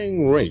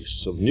dying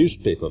race of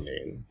newspaper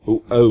men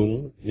who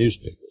own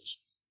newspapers.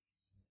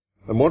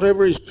 And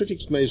whatever his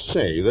critics may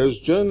say,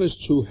 those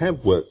journalists who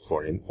have worked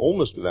for him,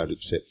 almost without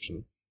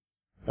exception,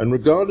 and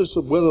regardless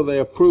of whether they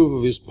approve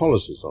of his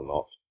policies or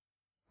not,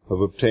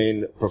 have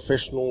obtained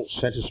professional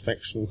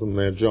satisfaction from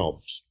their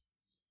jobs.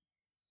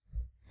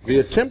 The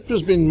attempt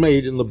has been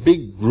made in the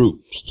big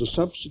groups to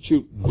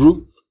substitute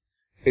group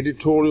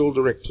editorial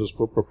directors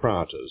for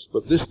proprietors,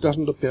 but this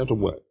doesn't appear to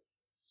work.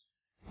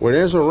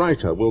 Whereas a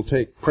writer will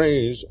take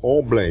praise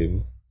or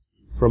blame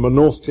from a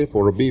Northcliffe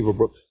or a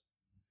Beaverbrook,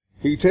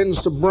 he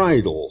tends to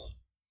bridle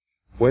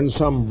when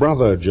some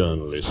brother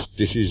journalist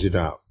dishes it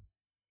out.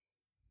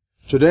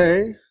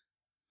 Today,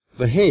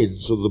 the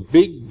heads of the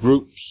big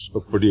groups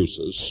of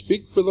producers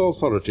speak with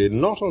authority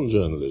not on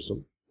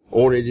journalism,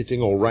 or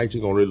editing, or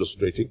writing, or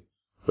illustrating,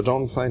 but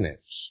on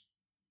finance.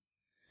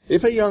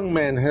 If a young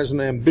man has an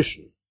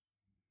ambition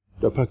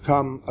to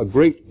become a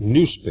great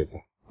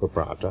newspaper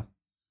proprietor,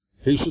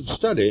 he should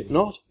study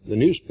not the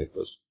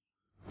newspapers,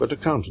 but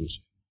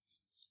accountancy.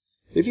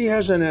 If he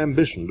has an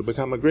ambition to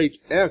become a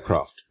great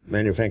aircraft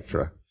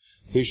manufacturer,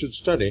 he should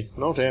study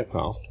not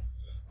aircraft,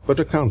 but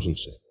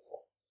accountancy.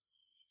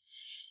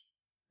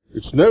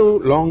 It's no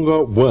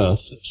longer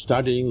worth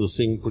studying the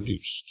thing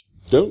produced.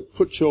 Don't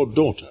put your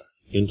daughter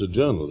into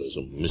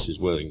journalism, Mrs.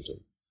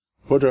 Wellington.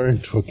 Put her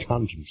into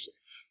accountancy.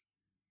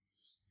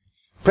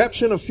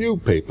 Perhaps in a few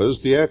papers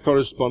the air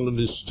correspondent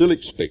is still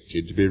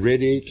expected to be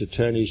ready to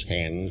turn his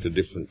hand to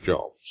different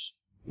jobs.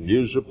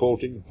 News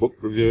reporting, book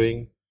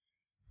reviewing,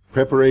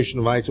 preparation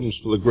of items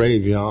for the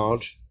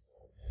graveyard,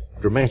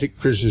 dramatic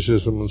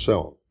criticism, and so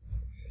on.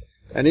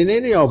 And in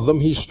any of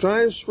them he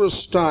strives for a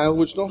style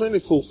which not only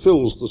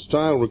fulfills the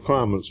style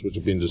requirements which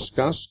have been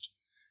discussed,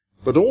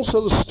 but also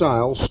the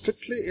style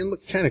strictly in the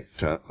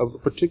character of the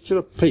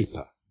particular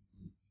paper.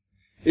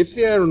 If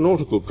the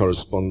aeronautical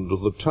correspondent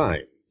of the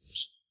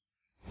Times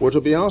were to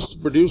be asked to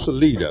produce a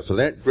leader for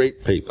that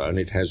great paper, and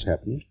it has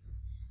happened,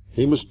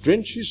 he must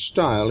drench his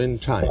style in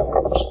Times.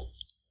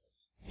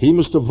 He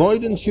must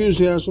avoid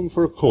enthusiasm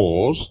for a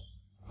cause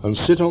and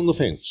sit on the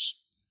fence,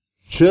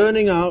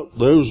 churning out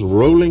those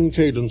rolling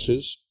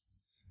cadences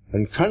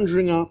and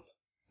conjuring up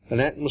an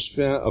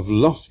atmosphere of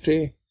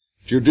lofty,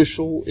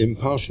 judicial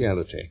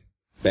impartiality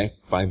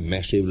backed by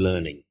massive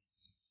learning.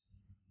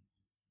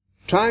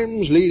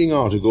 Times leading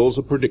articles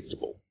are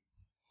predictable,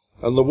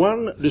 and the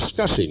one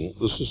discussing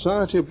the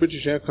Society of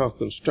British Aircraft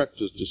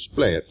Constructors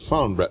display at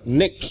Farnborough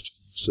next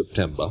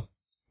September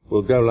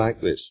will go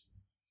like this.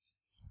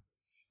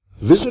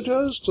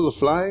 Visitors to the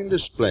flying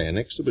display and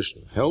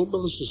exhibition held by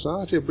the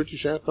Society of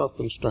British Aircraft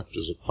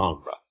Constructors at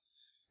Farnborough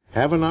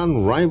have an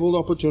unrivalled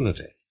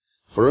opportunity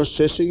for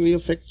assessing the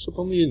effects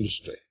upon the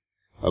industry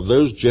of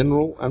those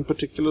general and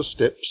particular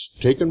steps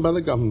taken by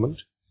the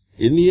government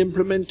in the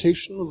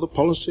implementation of the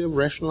policy of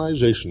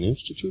rationalization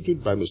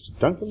instituted by Mr.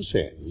 Duncan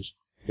Sayers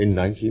in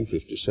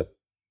 1957.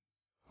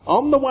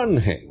 On the one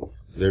hand,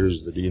 there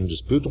is the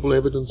indisputable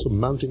evidence of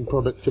mounting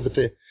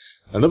productivity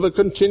and of a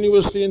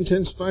continuously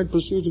intensified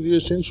pursuit of the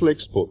essential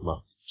export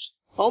markets.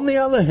 On the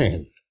other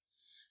hand,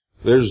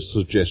 there is a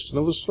suggestion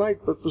of a slight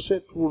but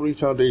perceptible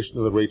retardation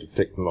of the rate of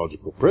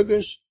technological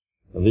progress,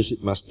 and this,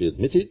 it must be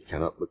admitted,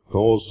 cannot but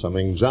cause some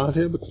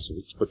anxiety because of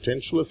its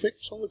potential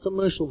effects on the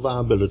commercial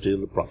viability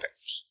of the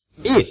products.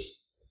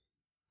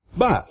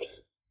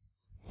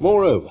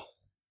 Moreover,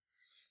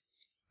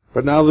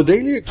 but now the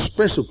Daily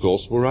Express, of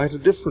course, will write a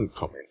different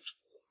comment.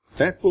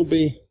 That will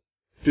be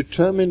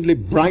determinedly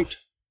bright,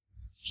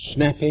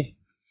 snappy,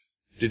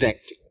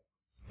 didactic.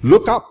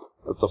 Look up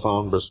at the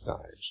Farnborough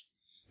skies.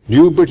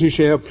 New British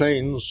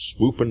airplanes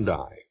swoop and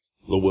die.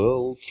 The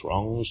world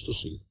throngs to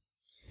see them.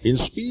 In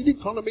speed,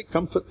 economy,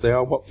 comfort, they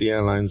are what the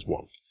airlines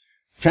want.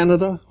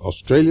 Canada,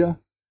 Australia,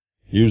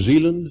 New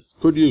Zealand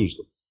could use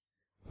them.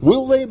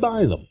 Will they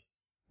buy them?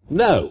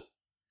 No.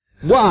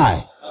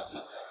 Why?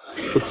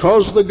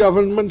 Because the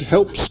government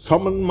helps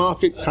common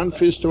market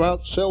countries to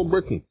outsell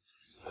Britain.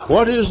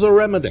 What is the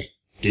remedy?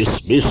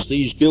 Dismiss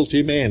these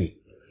guilty men.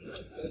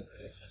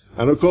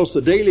 And of course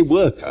the Daily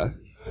Worker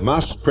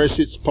must press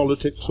its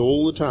politics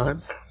all the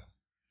time.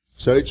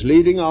 So its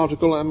leading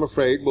article, I'm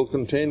afraid, will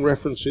contain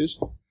references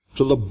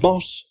to the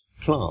boss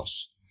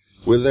class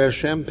with their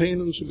champagne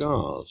and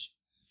cigars,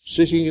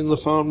 sitting in the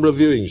farm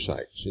reviewing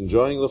sites,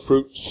 enjoying the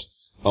fruits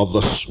of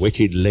the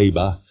sweated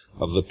labour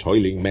of the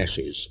toiling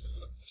masses.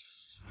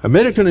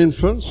 American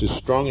influence is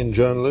strong in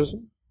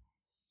journalism,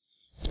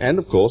 and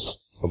of course,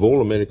 of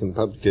all American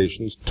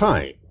publications,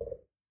 Time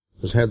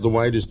has had the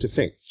widest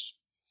effects.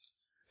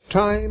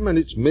 Time and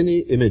its many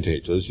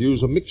imitators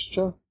use a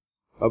mixture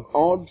of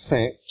odd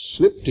facts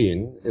slipped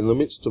in the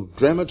midst of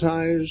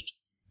dramatized,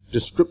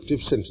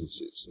 descriptive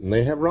sentences, and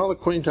they have rather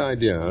quaint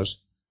ideas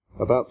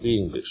about the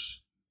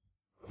English.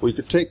 We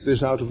could take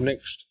this out of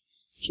next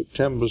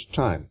September's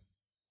Time.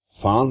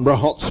 Farnborough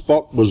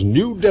hotspot was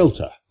New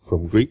Delta,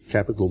 from Greek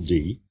capital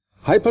D,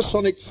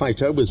 hypersonic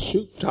fighter with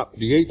souped-up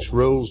DH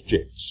Rolls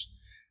jets.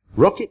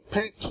 Rocket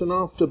packs and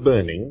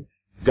afterburning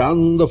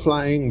gunned the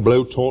flying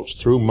blowtorch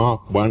through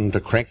Mark I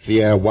to crack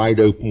the air wide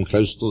open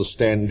close to the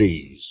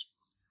standees.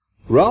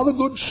 Rather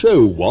good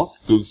show, what?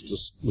 Goofed the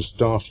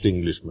moustached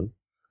Englishman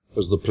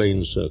as the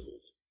plane circled.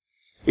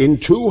 In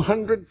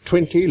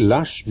 220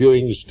 lush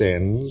viewing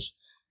stands,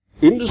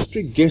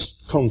 industry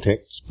guest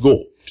contacts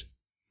gawped,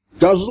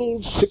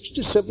 guzzled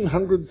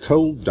 6,700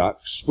 cold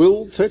ducks,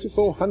 swilled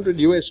 3,400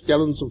 US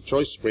gallons of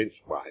choice French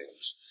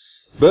wines,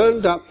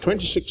 burned up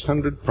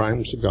 2,600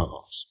 prime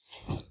cigars.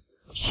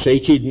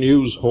 Sated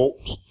news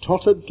hawks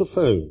tottered to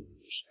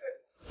phones,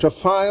 to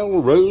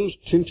file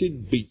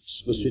rose-tinted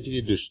beats for city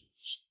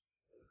editions.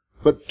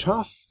 But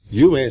tough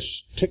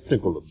US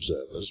technical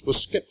observers were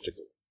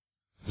sceptical.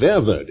 Their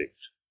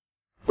verdict: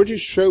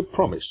 British show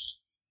promise,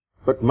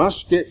 but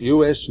must get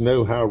US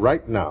know-how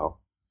right now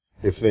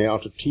if they are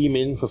to team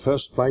in for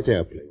first-flight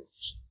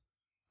airplanes.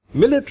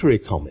 Military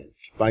comment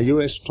by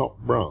US top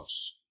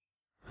brass: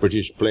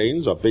 British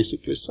planes are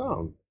basically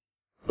sound,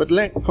 but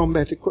lack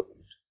combat equipment.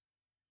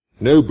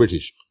 No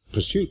British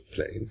pursuit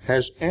plane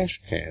has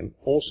ash can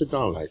or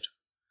cigar lighter.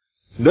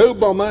 No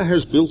bomber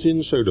has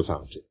built-in soda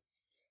fountain.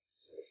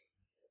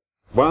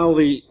 While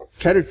the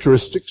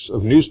characteristics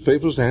of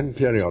newspapers and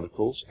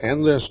periodicals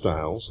and their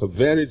styles have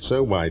varied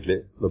so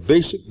widely, the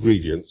basic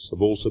ingredients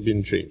have also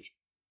been changing.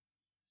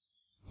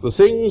 The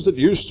things that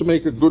used to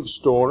make a good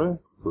story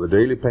for the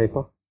daily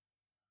paper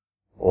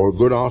or a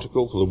good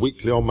article for the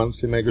weekly or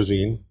monthly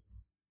magazine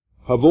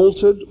have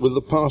altered with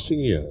the passing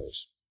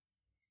years.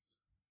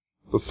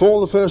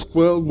 Before the First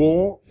World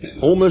War,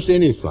 almost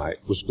any flight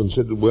was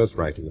considered worth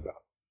writing about.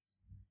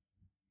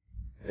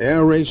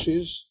 Air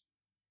races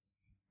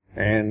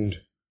and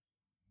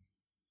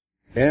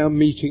air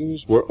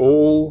meetings were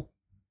all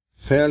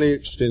fairly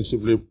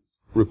extensively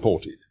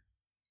reported.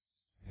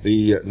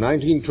 The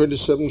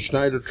 1927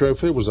 Schneider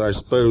Trophy was, I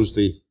suppose,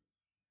 the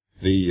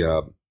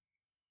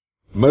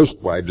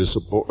most widely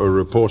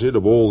reported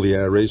of all the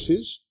air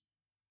races.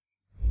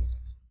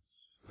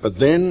 But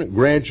then,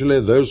 gradually,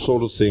 those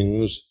sort of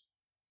things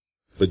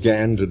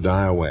began to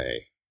die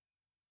away.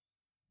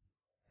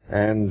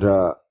 And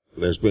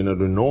there's been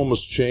an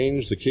enormous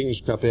change. The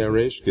King's Cup air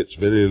race gets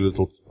very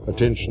little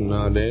attention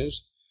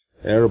nowadays.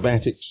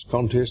 Aerobatics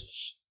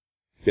contests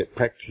get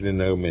practically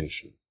no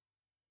mention.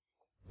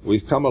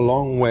 We've come a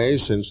long way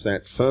since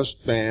that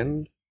first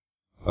band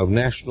of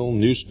national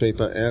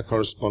newspaper air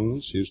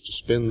correspondents used to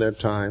spend their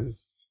time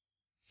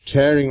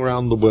tearing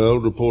around the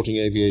world reporting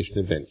aviation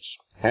events.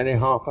 Harry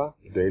Harper,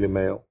 the Daily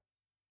Mail;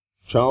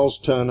 Charles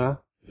Turner,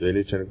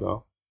 Daily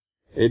Telegraph;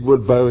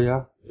 Edward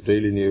Bowyer, the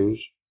Daily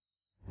News;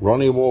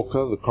 Ronnie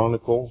Walker, the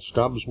Chronicle;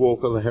 Stubbs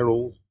Walker, the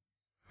Herald;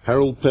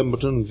 Harold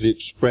Pemberton of the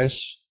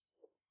Express;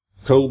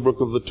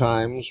 Colebrook of the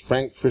Times;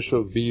 Frank Fisher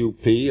of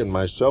BUP, and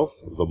myself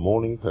of the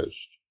Morning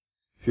Post.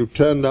 If you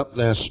turned up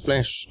their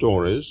splash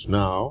stories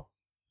now,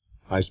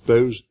 I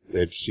suppose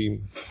they'd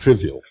seem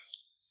trivial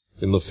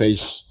in the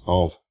face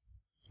of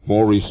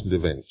more recent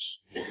events.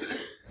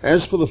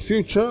 As for the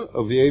future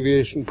of the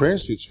aviation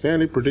press, it's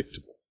fairly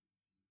predictable.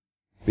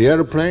 The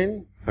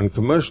aeroplane and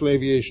commercial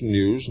aviation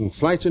news and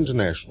Flight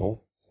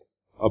International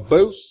are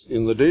both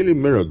in the Daily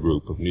Mirror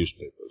group of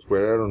newspapers,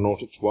 where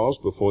aeronautics was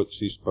before it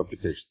ceased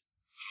publication.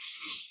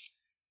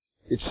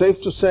 It's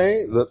safe to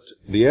say that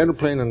the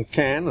aeroplane and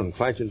CAN and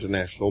Flight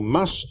International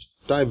must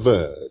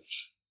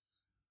diverge,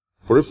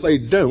 for if they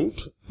don't,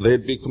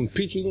 they'd be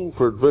competing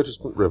for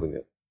advertisement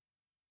revenue.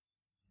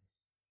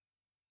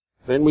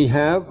 Then we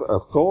have,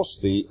 of course,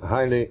 the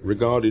highly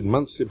regarded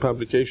monthly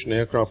publication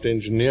Aircraft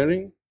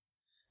Engineering.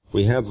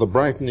 We have the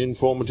Brighton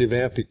informative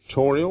Air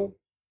Pictorial.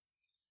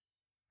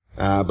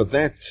 But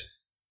that,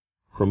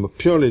 from a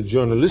purely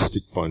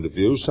journalistic point of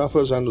view,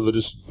 suffers under the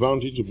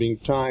disadvantage of being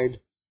tied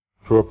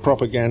to a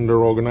propaganda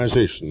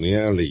organization, the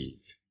Air League.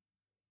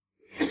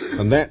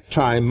 And that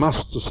tie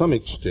must, to some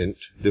extent,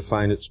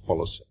 define its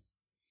policy.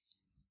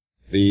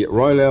 The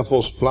Royal Air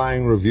Force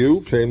Flying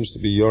Review claims to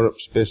be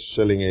Europe's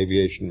best-selling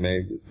aviation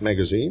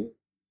magazine.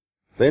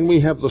 Then we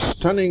have the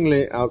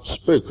stunningly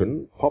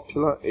outspoken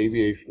Popular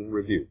Aviation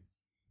Review.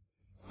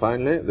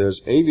 Finally,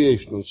 there's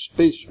Aviation and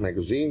Space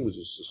magazine, which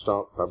is to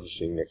start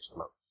publishing next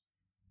month.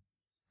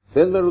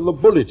 Then there are the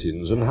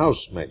bulletins and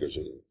house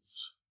magazines.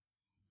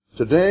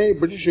 Today,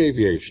 British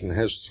aviation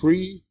has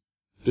three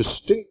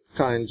distinct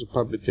kinds of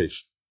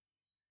publication.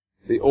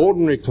 The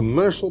ordinary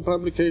commercial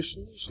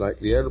publications, like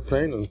the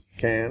Aeroplane and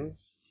Can,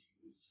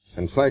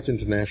 and Flight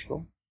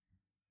International,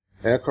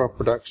 aircraft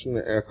production,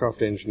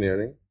 aircraft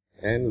engineering,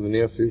 and in the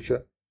near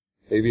future,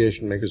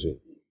 Aviation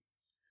magazine.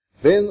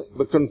 Then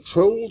the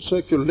controlled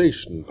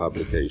circulation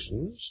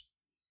publications,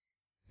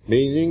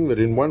 meaning that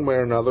in one way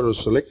or another a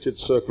selected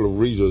circle of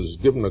readers is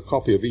given a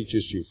copy of each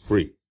issue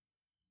free.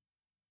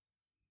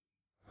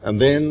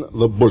 And then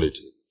the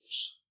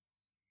bulletins.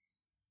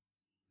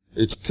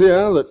 It's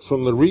clear that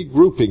from the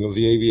regrouping of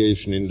the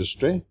aviation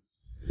industry,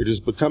 it is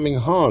becoming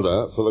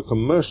harder for the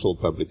commercial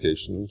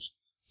publications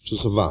to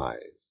survive.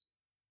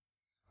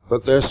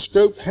 But their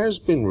scope has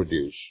been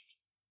reduced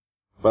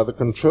by the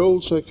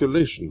controlled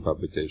circulation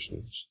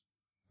publications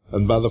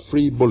and by the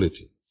free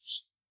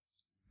bulletins.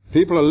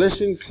 People are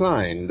less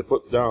inclined to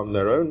put down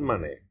their own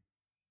money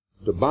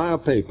to buy a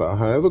paper,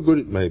 however good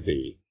it may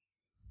be,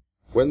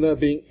 when they're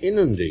being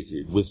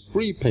inundated with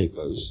free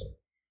papers,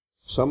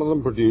 some of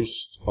them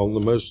produced on the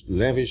most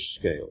lavish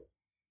scale.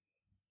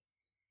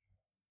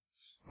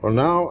 Well,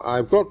 now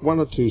I've got one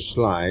or two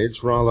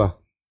slides rather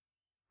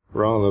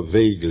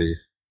vaguely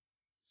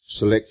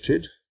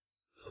selected,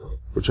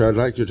 which I'd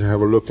like you to have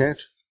a look at.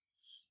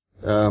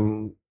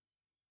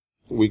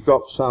 We've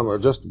got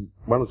just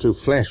one or two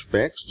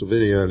flashbacks to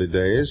very early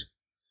days.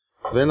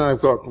 Then I've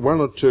got one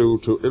or two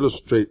to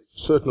illustrate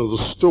certain of the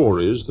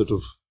stories that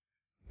have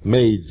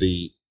made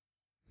the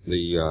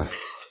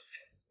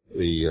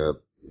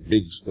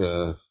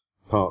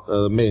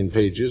main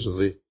pages of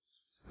the.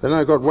 Then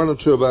I've got one or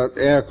two about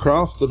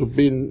aircraft that have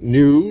been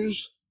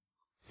news,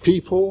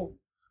 people,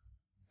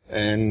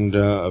 and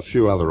a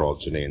few other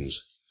odds and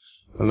ends.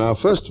 And now,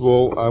 first of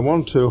all, I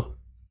want to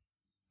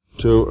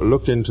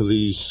look into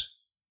these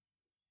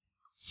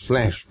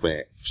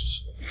flashbacks.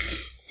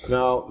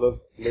 Now,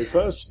 the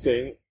first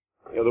thing,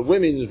 the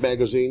women's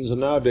magazines are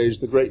nowadays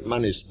the great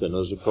money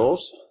spinners, of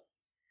course.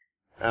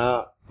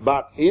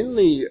 But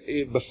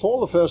before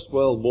the First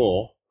World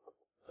War,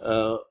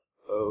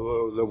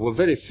 there were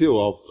very few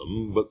of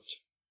them, but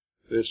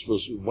this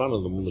was one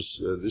of them.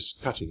 This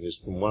cutting is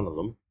from one of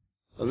them,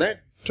 and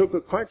that took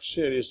a quite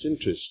serious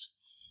interest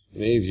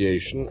in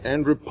aviation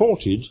and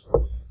reported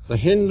the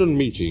Hendon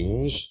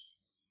meetings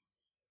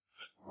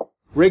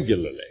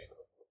regularly.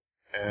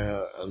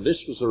 And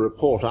this was a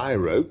report I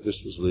wrote.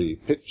 This was the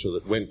picture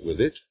that went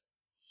with it,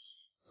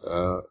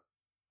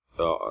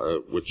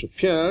 which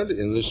appeared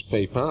in this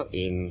paper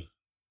in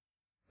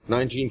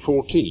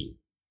 1914.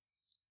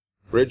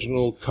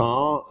 Reginald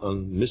Carr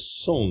and Miss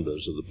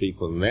Saunders are the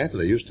people in that.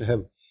 They used to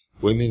have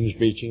women's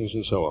meetings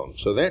and so on.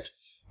 So that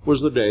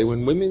was the day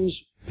when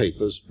women's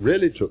papers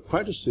really took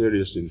quite a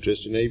serious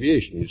interest in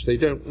aviation, which they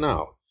don't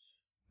now.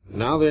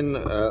 Now then,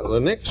 the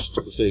next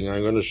thing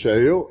I'm going to show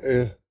you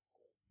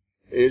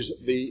is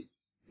this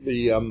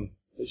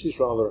is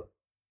rather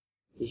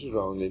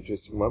an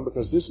interesting one,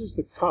 because this is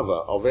the cover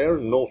of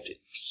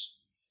Aeronautics,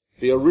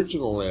 the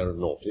original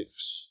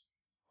Aeronautics,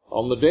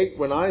 on the date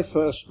when I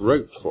first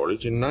wrote for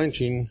it in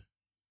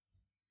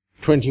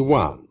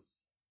 1921.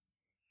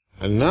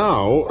 And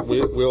now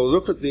we'll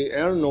look at the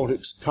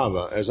Aeronautics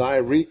cover as I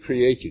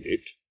recreated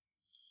it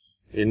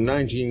in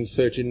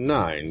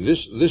 1939.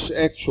 This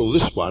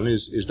one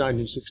is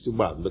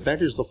 1961, but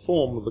that is the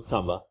form of the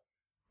cover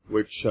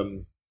which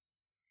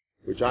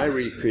I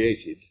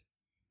recreated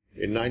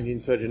in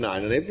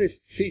 1939. And every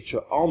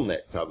feature on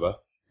that cover,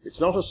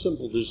 it's not a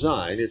simple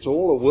design, it's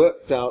all a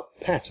worked out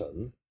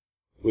pattern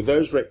with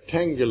those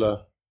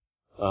rectangular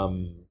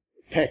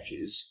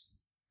patches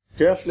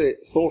carefully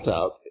thought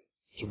out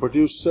to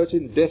produce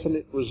certain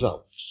definite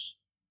results.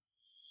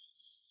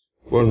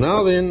 Well,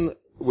 now then,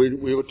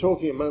 we were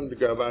talking a moment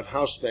ago about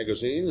house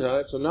magazines.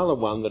 It's another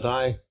one that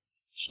I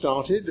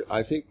started,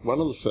 I think one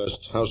of the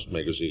first house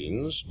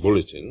magazines,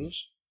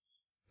 bulletins.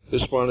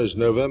 This one is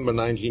November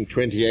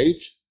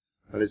 1928,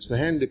 and it's the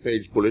Handy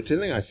Page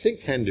Bulletin. I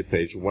think Handy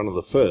Page was one of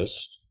the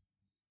first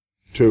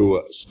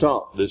to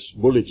start this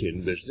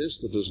bulletin business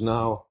that has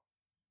now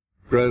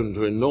grown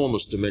to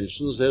enormous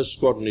dimensions. There's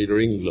Squadron Leader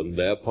England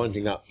there,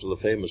 pointing up to the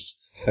famous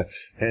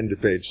Handy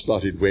Page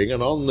slotted wing,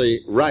 and on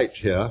the right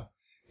here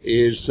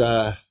is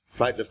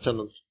Flight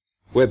Lieutenant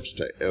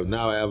Webster,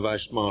 now Air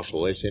Vice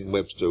Marshal, S.N.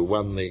 Webster, who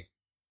won the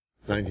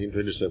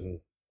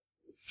 1927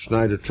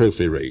 Schneider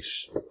Trophy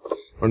race.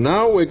 Well,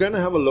 now we're going to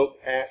have a look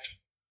at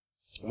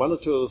one or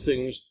two of the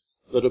things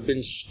that have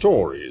been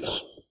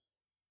stories.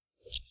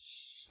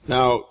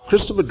 Now,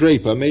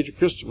 Major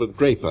Christopher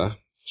Draper,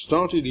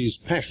 started his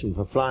passion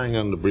for flying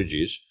under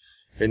bridges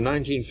in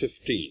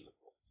 1915.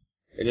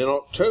 And in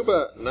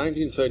October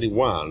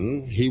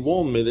 1931, he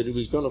warned me that he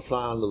was going to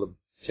fly under the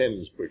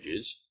Thames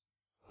bridges,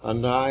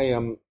 and I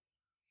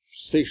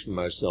stationed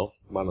myself,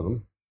 one of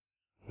them,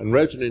 and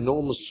wrote an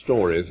enormous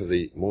story for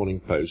the Morning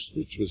Post,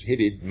 which was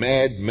headed,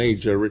 Mad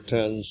Major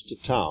Returns to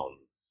Town.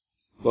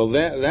 Well,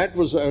 that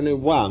was only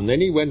one. Then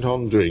he went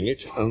on doing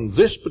it, and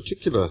this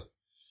particular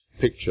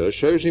picture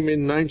shows him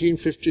in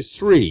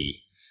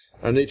 1953,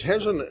 and it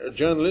has a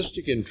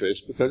journalistic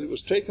interest because it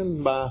was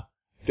taken by a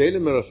Daily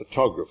Mirror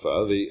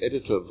photographer. The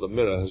editor of the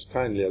Mirror has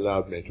kindly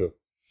allowed me to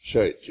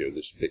show it to you,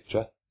 this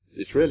picture.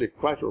 It's really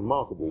quite a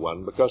remarkable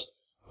one because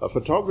a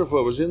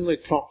photographer was in the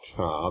clock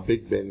tower,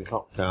 Big Ben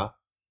clock tower,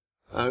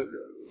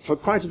 for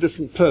quite a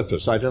different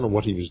purpose. I don't know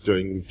what he was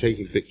doing,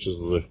 taking pictures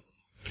of the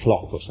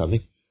clock or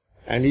something.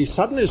 And he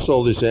suddenly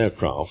saw this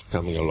aircraft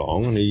coming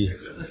along,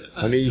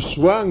 and he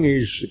swung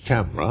his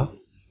camera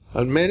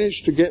and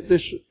managed to get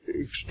this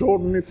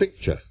extraordinary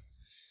picture.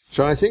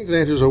 So I think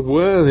that is a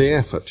worthy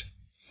effort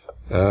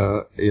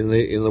in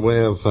the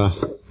way of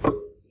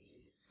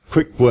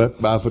quick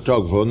work by a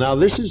photographer. Now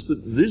these are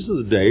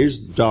the days,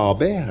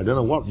 Derby, I don't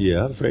know what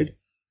year, I'm afraid,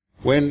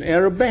 when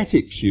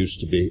aerobatics used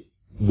to be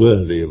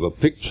worthy of a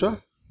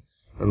picture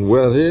and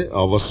worthy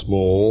of a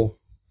small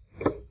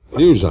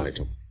news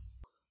item.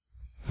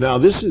 Now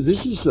this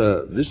has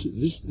a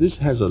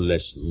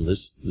lesson.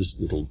 This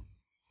little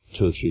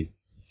 2 or 3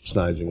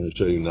 slides I'm going to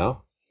show you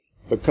now,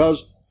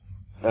 because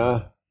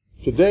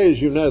today,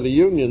 as you know, the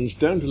unions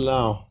don't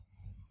allow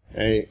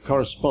a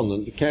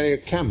correspondent to carry a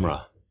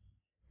camera,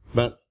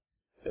 but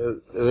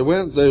there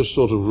weren't those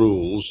sort of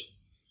rules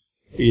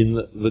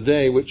in the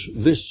day which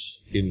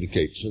this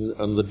indicates,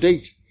 and the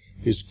date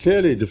is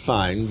clearly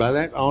defined by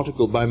that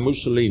article by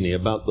Mussolini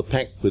about the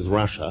pact with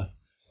Russia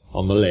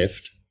on the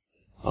left.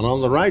 And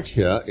on the right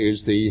here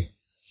is the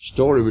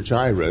story which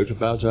I wrote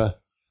about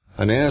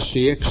an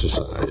air-sea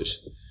exercise.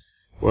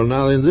 Well,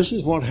 now, then, this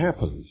is what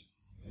happened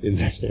in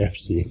that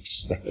air-sea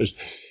exercise.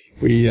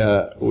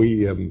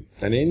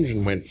 An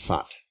engine went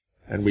fut,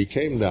 and we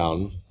came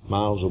down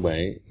miles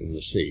away in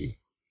the sea,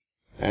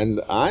 and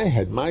I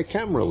had my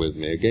camera with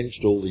me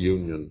against all the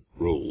union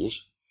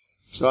rules,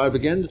 so I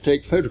began to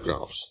take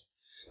photographs,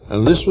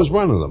 and this was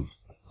one of them.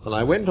 And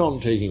I went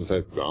on taking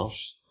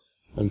photographs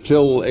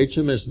until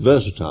HMS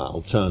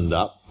Versatile turned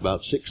up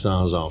about 6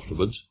 hours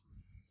afterwards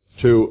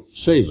to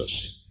save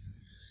us.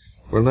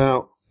 Well,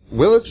 now,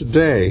 whether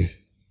today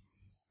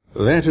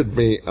that would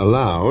be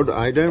allowed,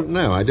 I don't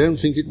know. I don't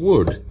think it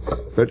would.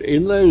 But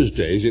in those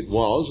days it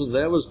was, and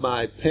there was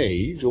my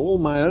page, all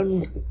my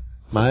own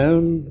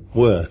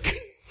work,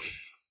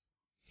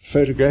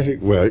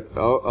 photographic work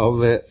of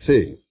that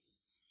thing.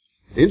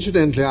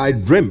 Incidentally, I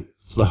dreamt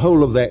the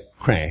whole of that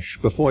crash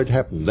before it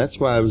happened. That's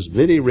why I was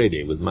very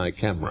ready with my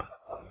camera.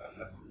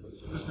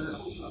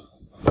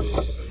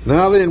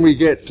 Now then we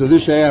get to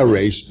this air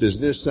race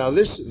business. Now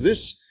this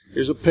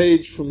is a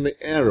page from the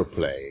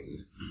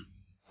Aeroplane,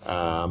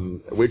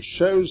 which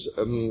shows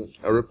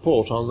a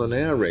report on an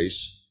air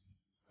race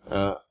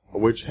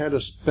which had a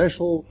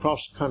special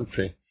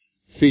cross-country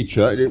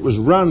feature. It was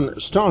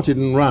started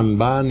and run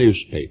by a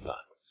newspaper,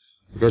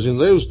 because in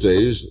those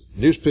days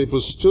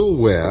newspapers still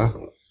were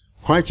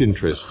quite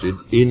interested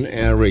in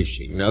air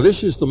racing. Now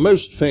this is the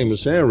most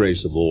famous air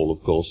race of all,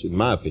 of course, in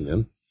my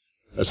opinion.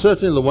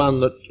 Certainly the one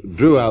that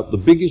drew out the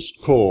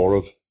biggest core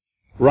of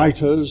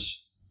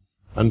writers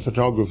and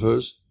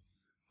photographers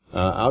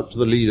out to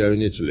the Lido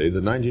in Italy,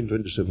 the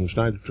 1927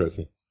 Schneider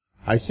Trophy.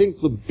 I think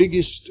the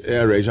biggest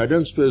air race, I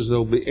don't suppose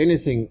there'll be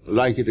anything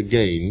like it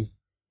again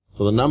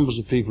for the numbers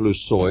of people who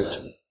saw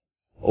it,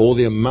 or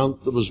the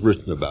amount that was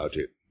written about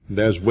it.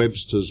 There's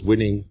Webster's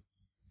winning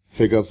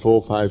figure,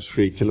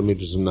 453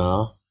 kilometers an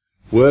hour.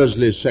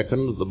 Worsley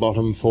second at the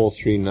bottom,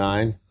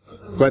 439.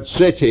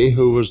 Guazzetti,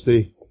 who was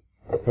the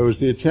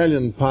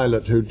Italian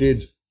pilot who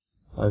did,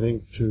 I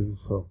think,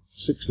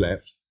 6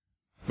 laps.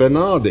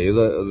 Bernardi,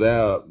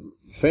 their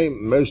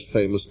most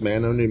famous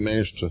man, only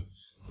managed to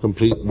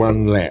complete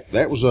 1 lap.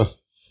 That was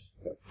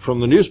from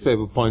the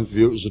newspaper point of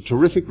view, it was a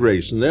terrific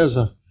race. And there's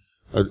a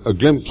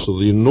glimpse of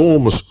the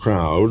enormous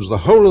crowds. The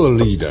whole of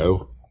the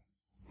Lido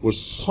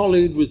was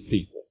solid with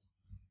people.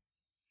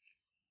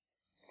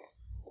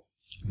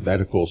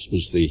 That, of course,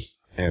 was the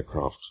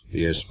aircraft,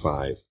 the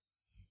S-5,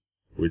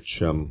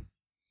 which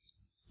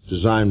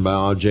designed by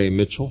R.J.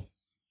 Mitchell,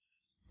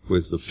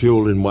 with the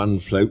fuel in one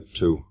float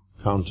to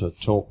counter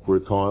torque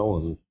recoil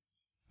and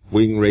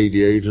wing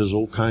radiators,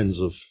 all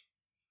kinds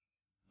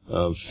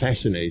of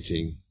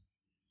fascinating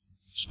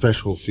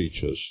special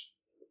features.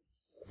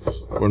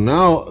 Well,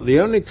 now, the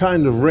only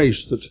kind of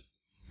race that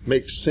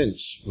makes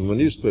sense from a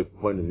newspaper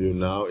point of view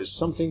now is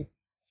something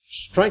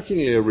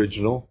strikingly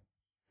original,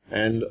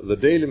 and the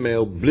Daily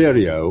Mail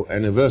Blériot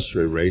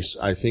anniversary race,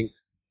 I think,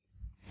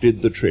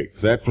 did the trick.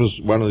 That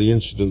was one of the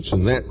incidents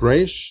in that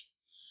race.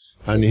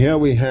 And here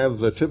we have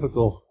the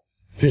typical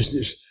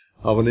business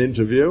of an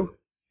interview.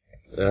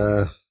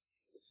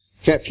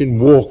 Captain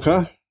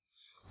Walker,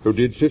 who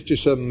did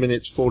 57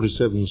 minutes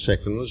 47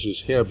 seconds,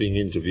 is here being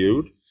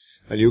interviewed.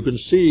 And you can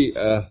see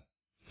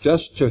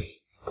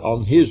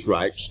on his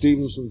right,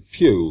 Stevenson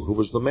Pugh, who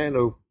was the man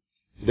who,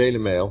 Daily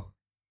Mail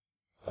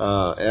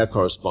air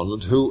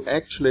correspondent, who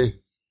actually,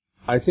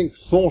 I think,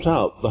 thought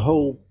out the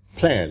whole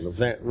plan of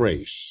that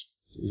race.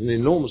 It was an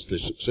enormously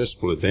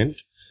successful event,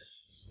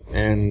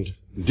 and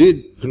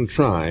did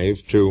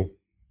contrive to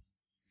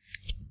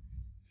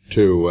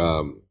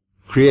to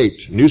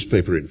create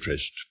newspaper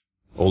interest,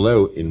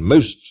 although in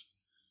most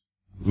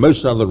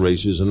other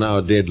races are now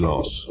a dead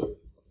loss.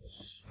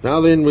 Now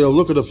then, we'll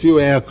look at a few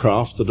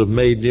aircraft that have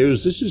made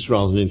news. This is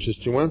rather an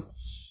interesting one.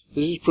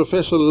 This is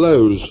Professor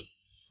Lowe's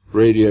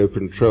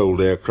radio-controlled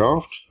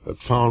aircraft at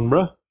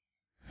Farnborough,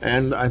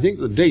 and I think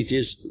the date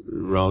is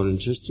rather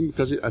interesting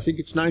because I think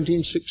it's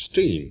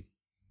 1916.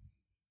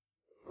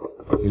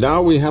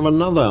 Now we have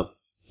another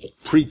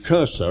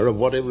precursor of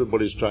what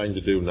everybody's trying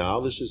to do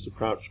now. This is the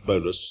Crouch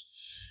Bolus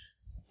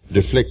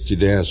deflected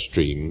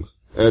slipstream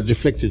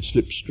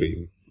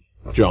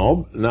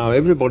job. Now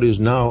everybody's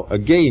now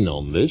again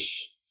on this,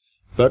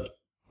 but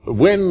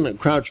when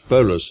Crouch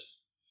Bolus,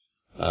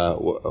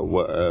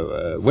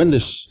 when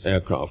this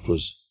aircraft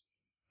was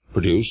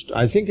produced,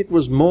 I think it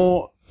was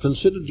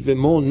considered to be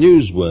more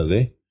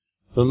newsworthy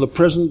than the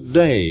present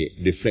day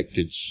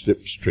deflected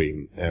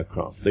slipstream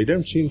aircraft. They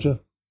don't seem to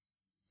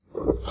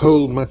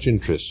hold much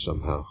interest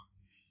somehow.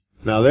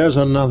 Now there's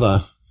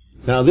another.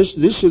 Now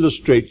this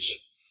illustrates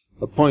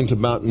a point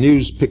about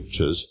news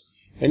pictures.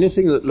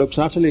 Anything that looks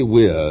utterly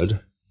weird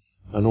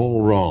and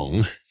all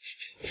wrong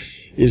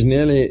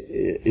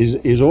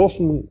is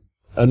often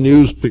a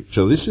news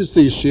picture. This is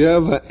the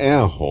Sierva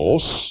Air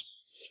Horse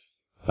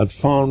at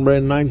Farnborough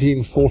in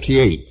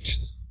 1948.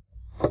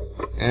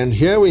 And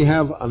here we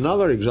have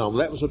another example.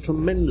 That was a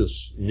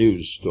tremendous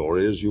news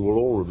story, as you will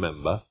all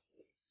remember.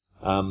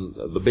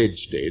 The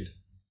bedstead,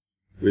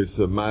 with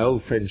my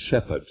old friend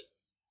Shepherd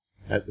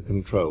at the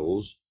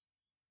controls.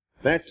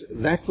 That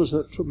was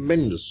a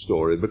tremendous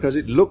story because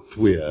it looked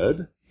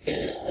weird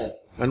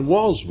and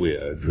was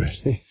weird,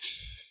 really.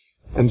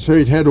 And so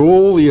it had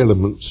all the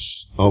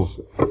elements of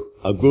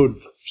a good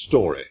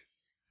story.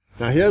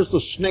 Now here's the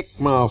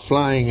Snecmar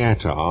Flying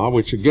Attar,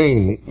 which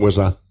again was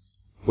a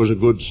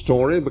good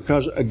story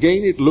because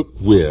again it looked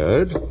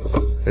weird.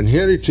 And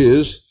here it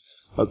is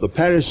at the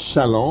Paris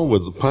Salon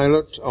with the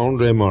pilot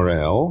André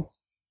Morel,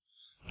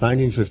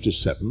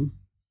 1957,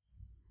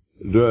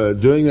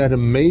 doing that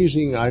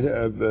amazing,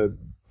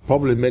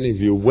 probably many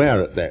of you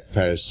were at that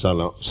Paris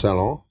Salon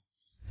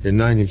in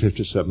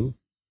 1957,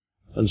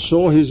 and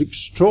saw his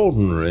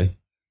extraordinary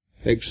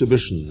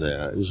exhibition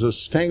there. It was a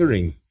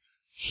staggering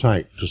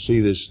sight to see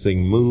this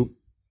thing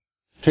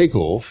take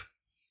off,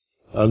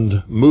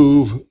 and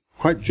move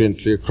quite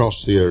gently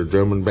across the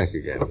aerodrome and back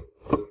again.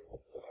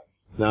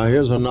 Now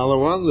here's another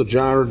one, the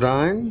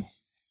Gyrodyne,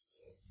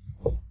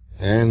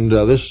 and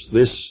this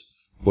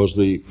was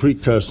the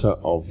precursor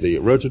of the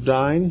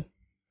Rotodyne,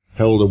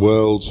 held a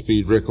world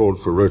speed record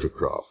for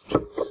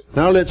rotorcraft.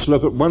 Now let's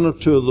look at one or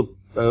two of the.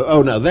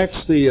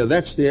 That's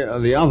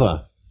the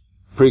other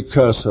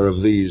precursor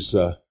of these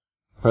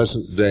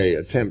present-day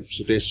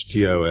attempts at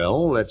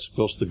STOL. That's of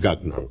course the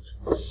Gugnoke.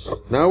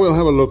 Now we'll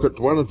have a look at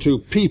one or two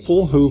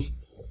people who've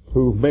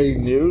made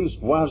news.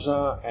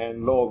 Voisin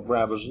and Lord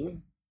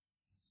Brabazon,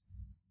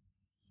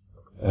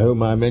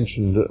 whom I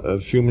mentioned a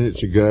few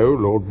minutes ago,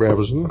 Lord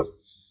Brabazon.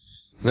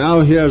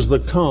 Now here's the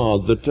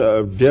card that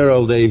dear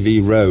old A.V.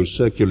 Rowe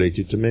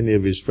circulated to many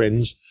of his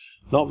friends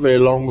not very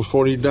long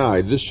before he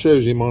died. This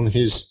shows him on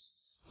his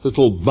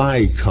little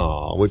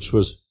bi-car, which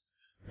was,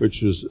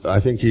 I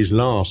think, his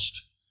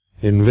last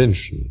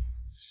invention.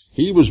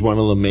 He was one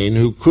of the men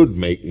who could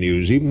make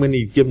news, even when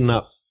he'd given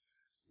up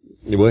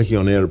working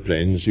on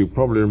aeroplanes. You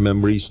probably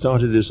remember he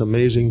started this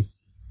amazing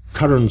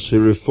currency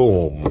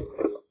reform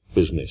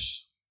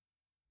business.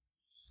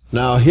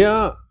 Now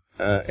here,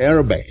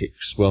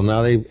 aerobatics, well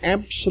now they've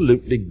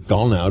absolutely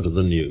gone out of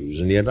the news,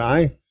 and yet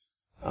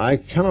I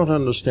cannot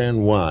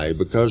understand why,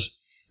 because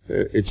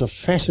it's a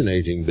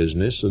fascinating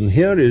business, and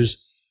here is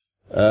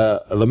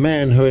the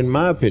man who, in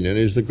my opinion,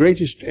 is the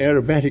greatest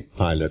aerobatic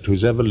pilot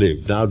who's ever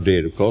lived, now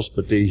dead of course,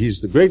 but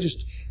he's the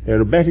greatest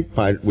aerobatic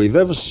pilot we've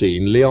ever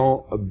seen,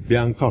 Leon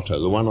Biancotto,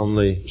 the one on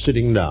the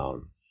sitting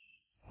down.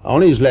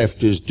 On his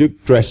left is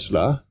Duke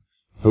Dressler,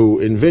 who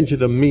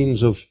invented a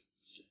means of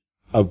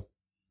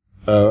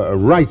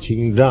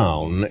writing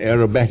down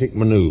aerobatic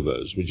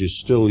maneuvers, which is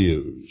still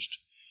used.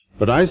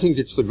 But I think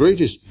it's the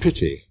greatest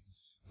pity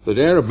that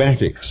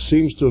aerobatics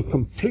seems to have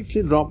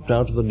completely dropped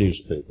out of the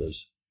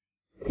newspapers.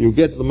 You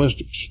get the most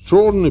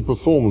extraordinary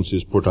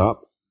performances put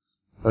up,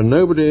 and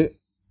nobody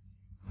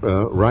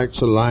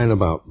writes a line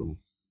about them.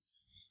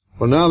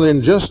 Well, now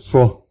then, just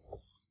for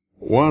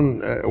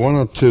one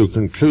or two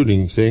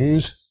concluding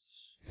things,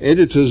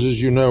 editors,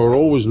 as you know, are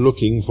always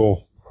looking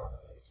for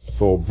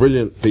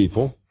brilliant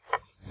people.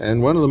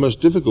 And one of the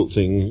most difficult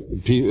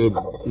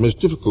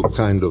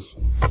kind of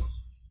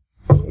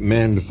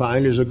man to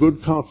find is a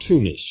good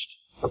cartoonist.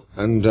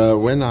 And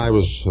when I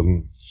was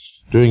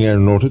doing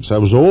aeronautics, I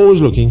was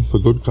always looking for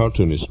good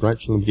cartoonists right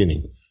from the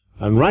beginning.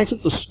 And right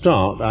at the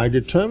start, I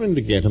determined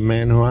to get a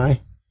man who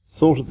I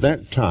thought at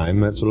that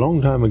time, that's a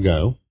long time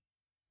ago,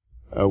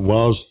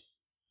 was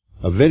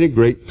a very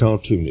great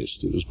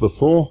cartoonist. It was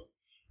before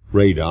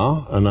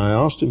radar, and I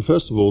asked him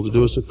first of all to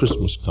do us a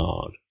Christmas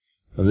card.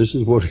 And this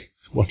is what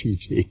he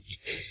did.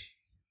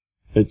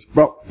 It's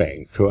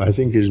Brockbank, who I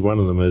think is one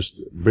of the most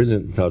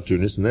brilliant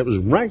cartoonists, and that was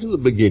right at the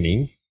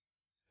beginning,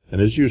 And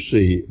as you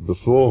see,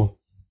 before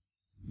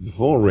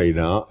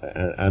radar,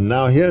 and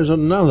now here's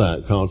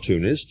another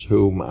cartoonist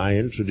whom I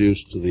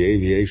introduced to the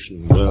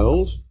aviation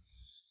world,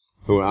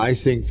 who I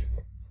think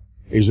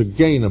is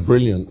again a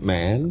brilliant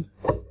man,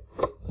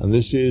 and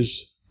this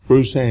is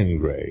Bruce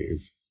Angrave.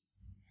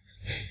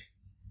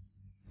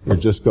 We've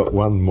just got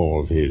one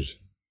more of his.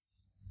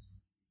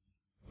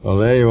 Well,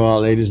 there you are,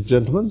 ladies and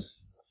gentlemen.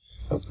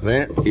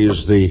 That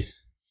is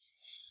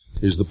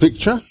the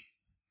picture.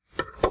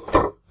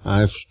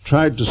 I've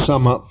tried to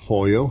sum up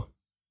for you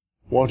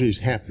what is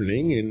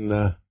happening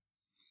in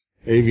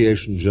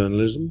aviation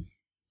journalism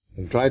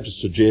and tried to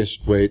suggest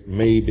where it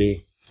may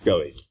be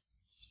going.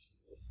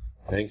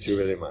 Thank you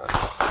very much.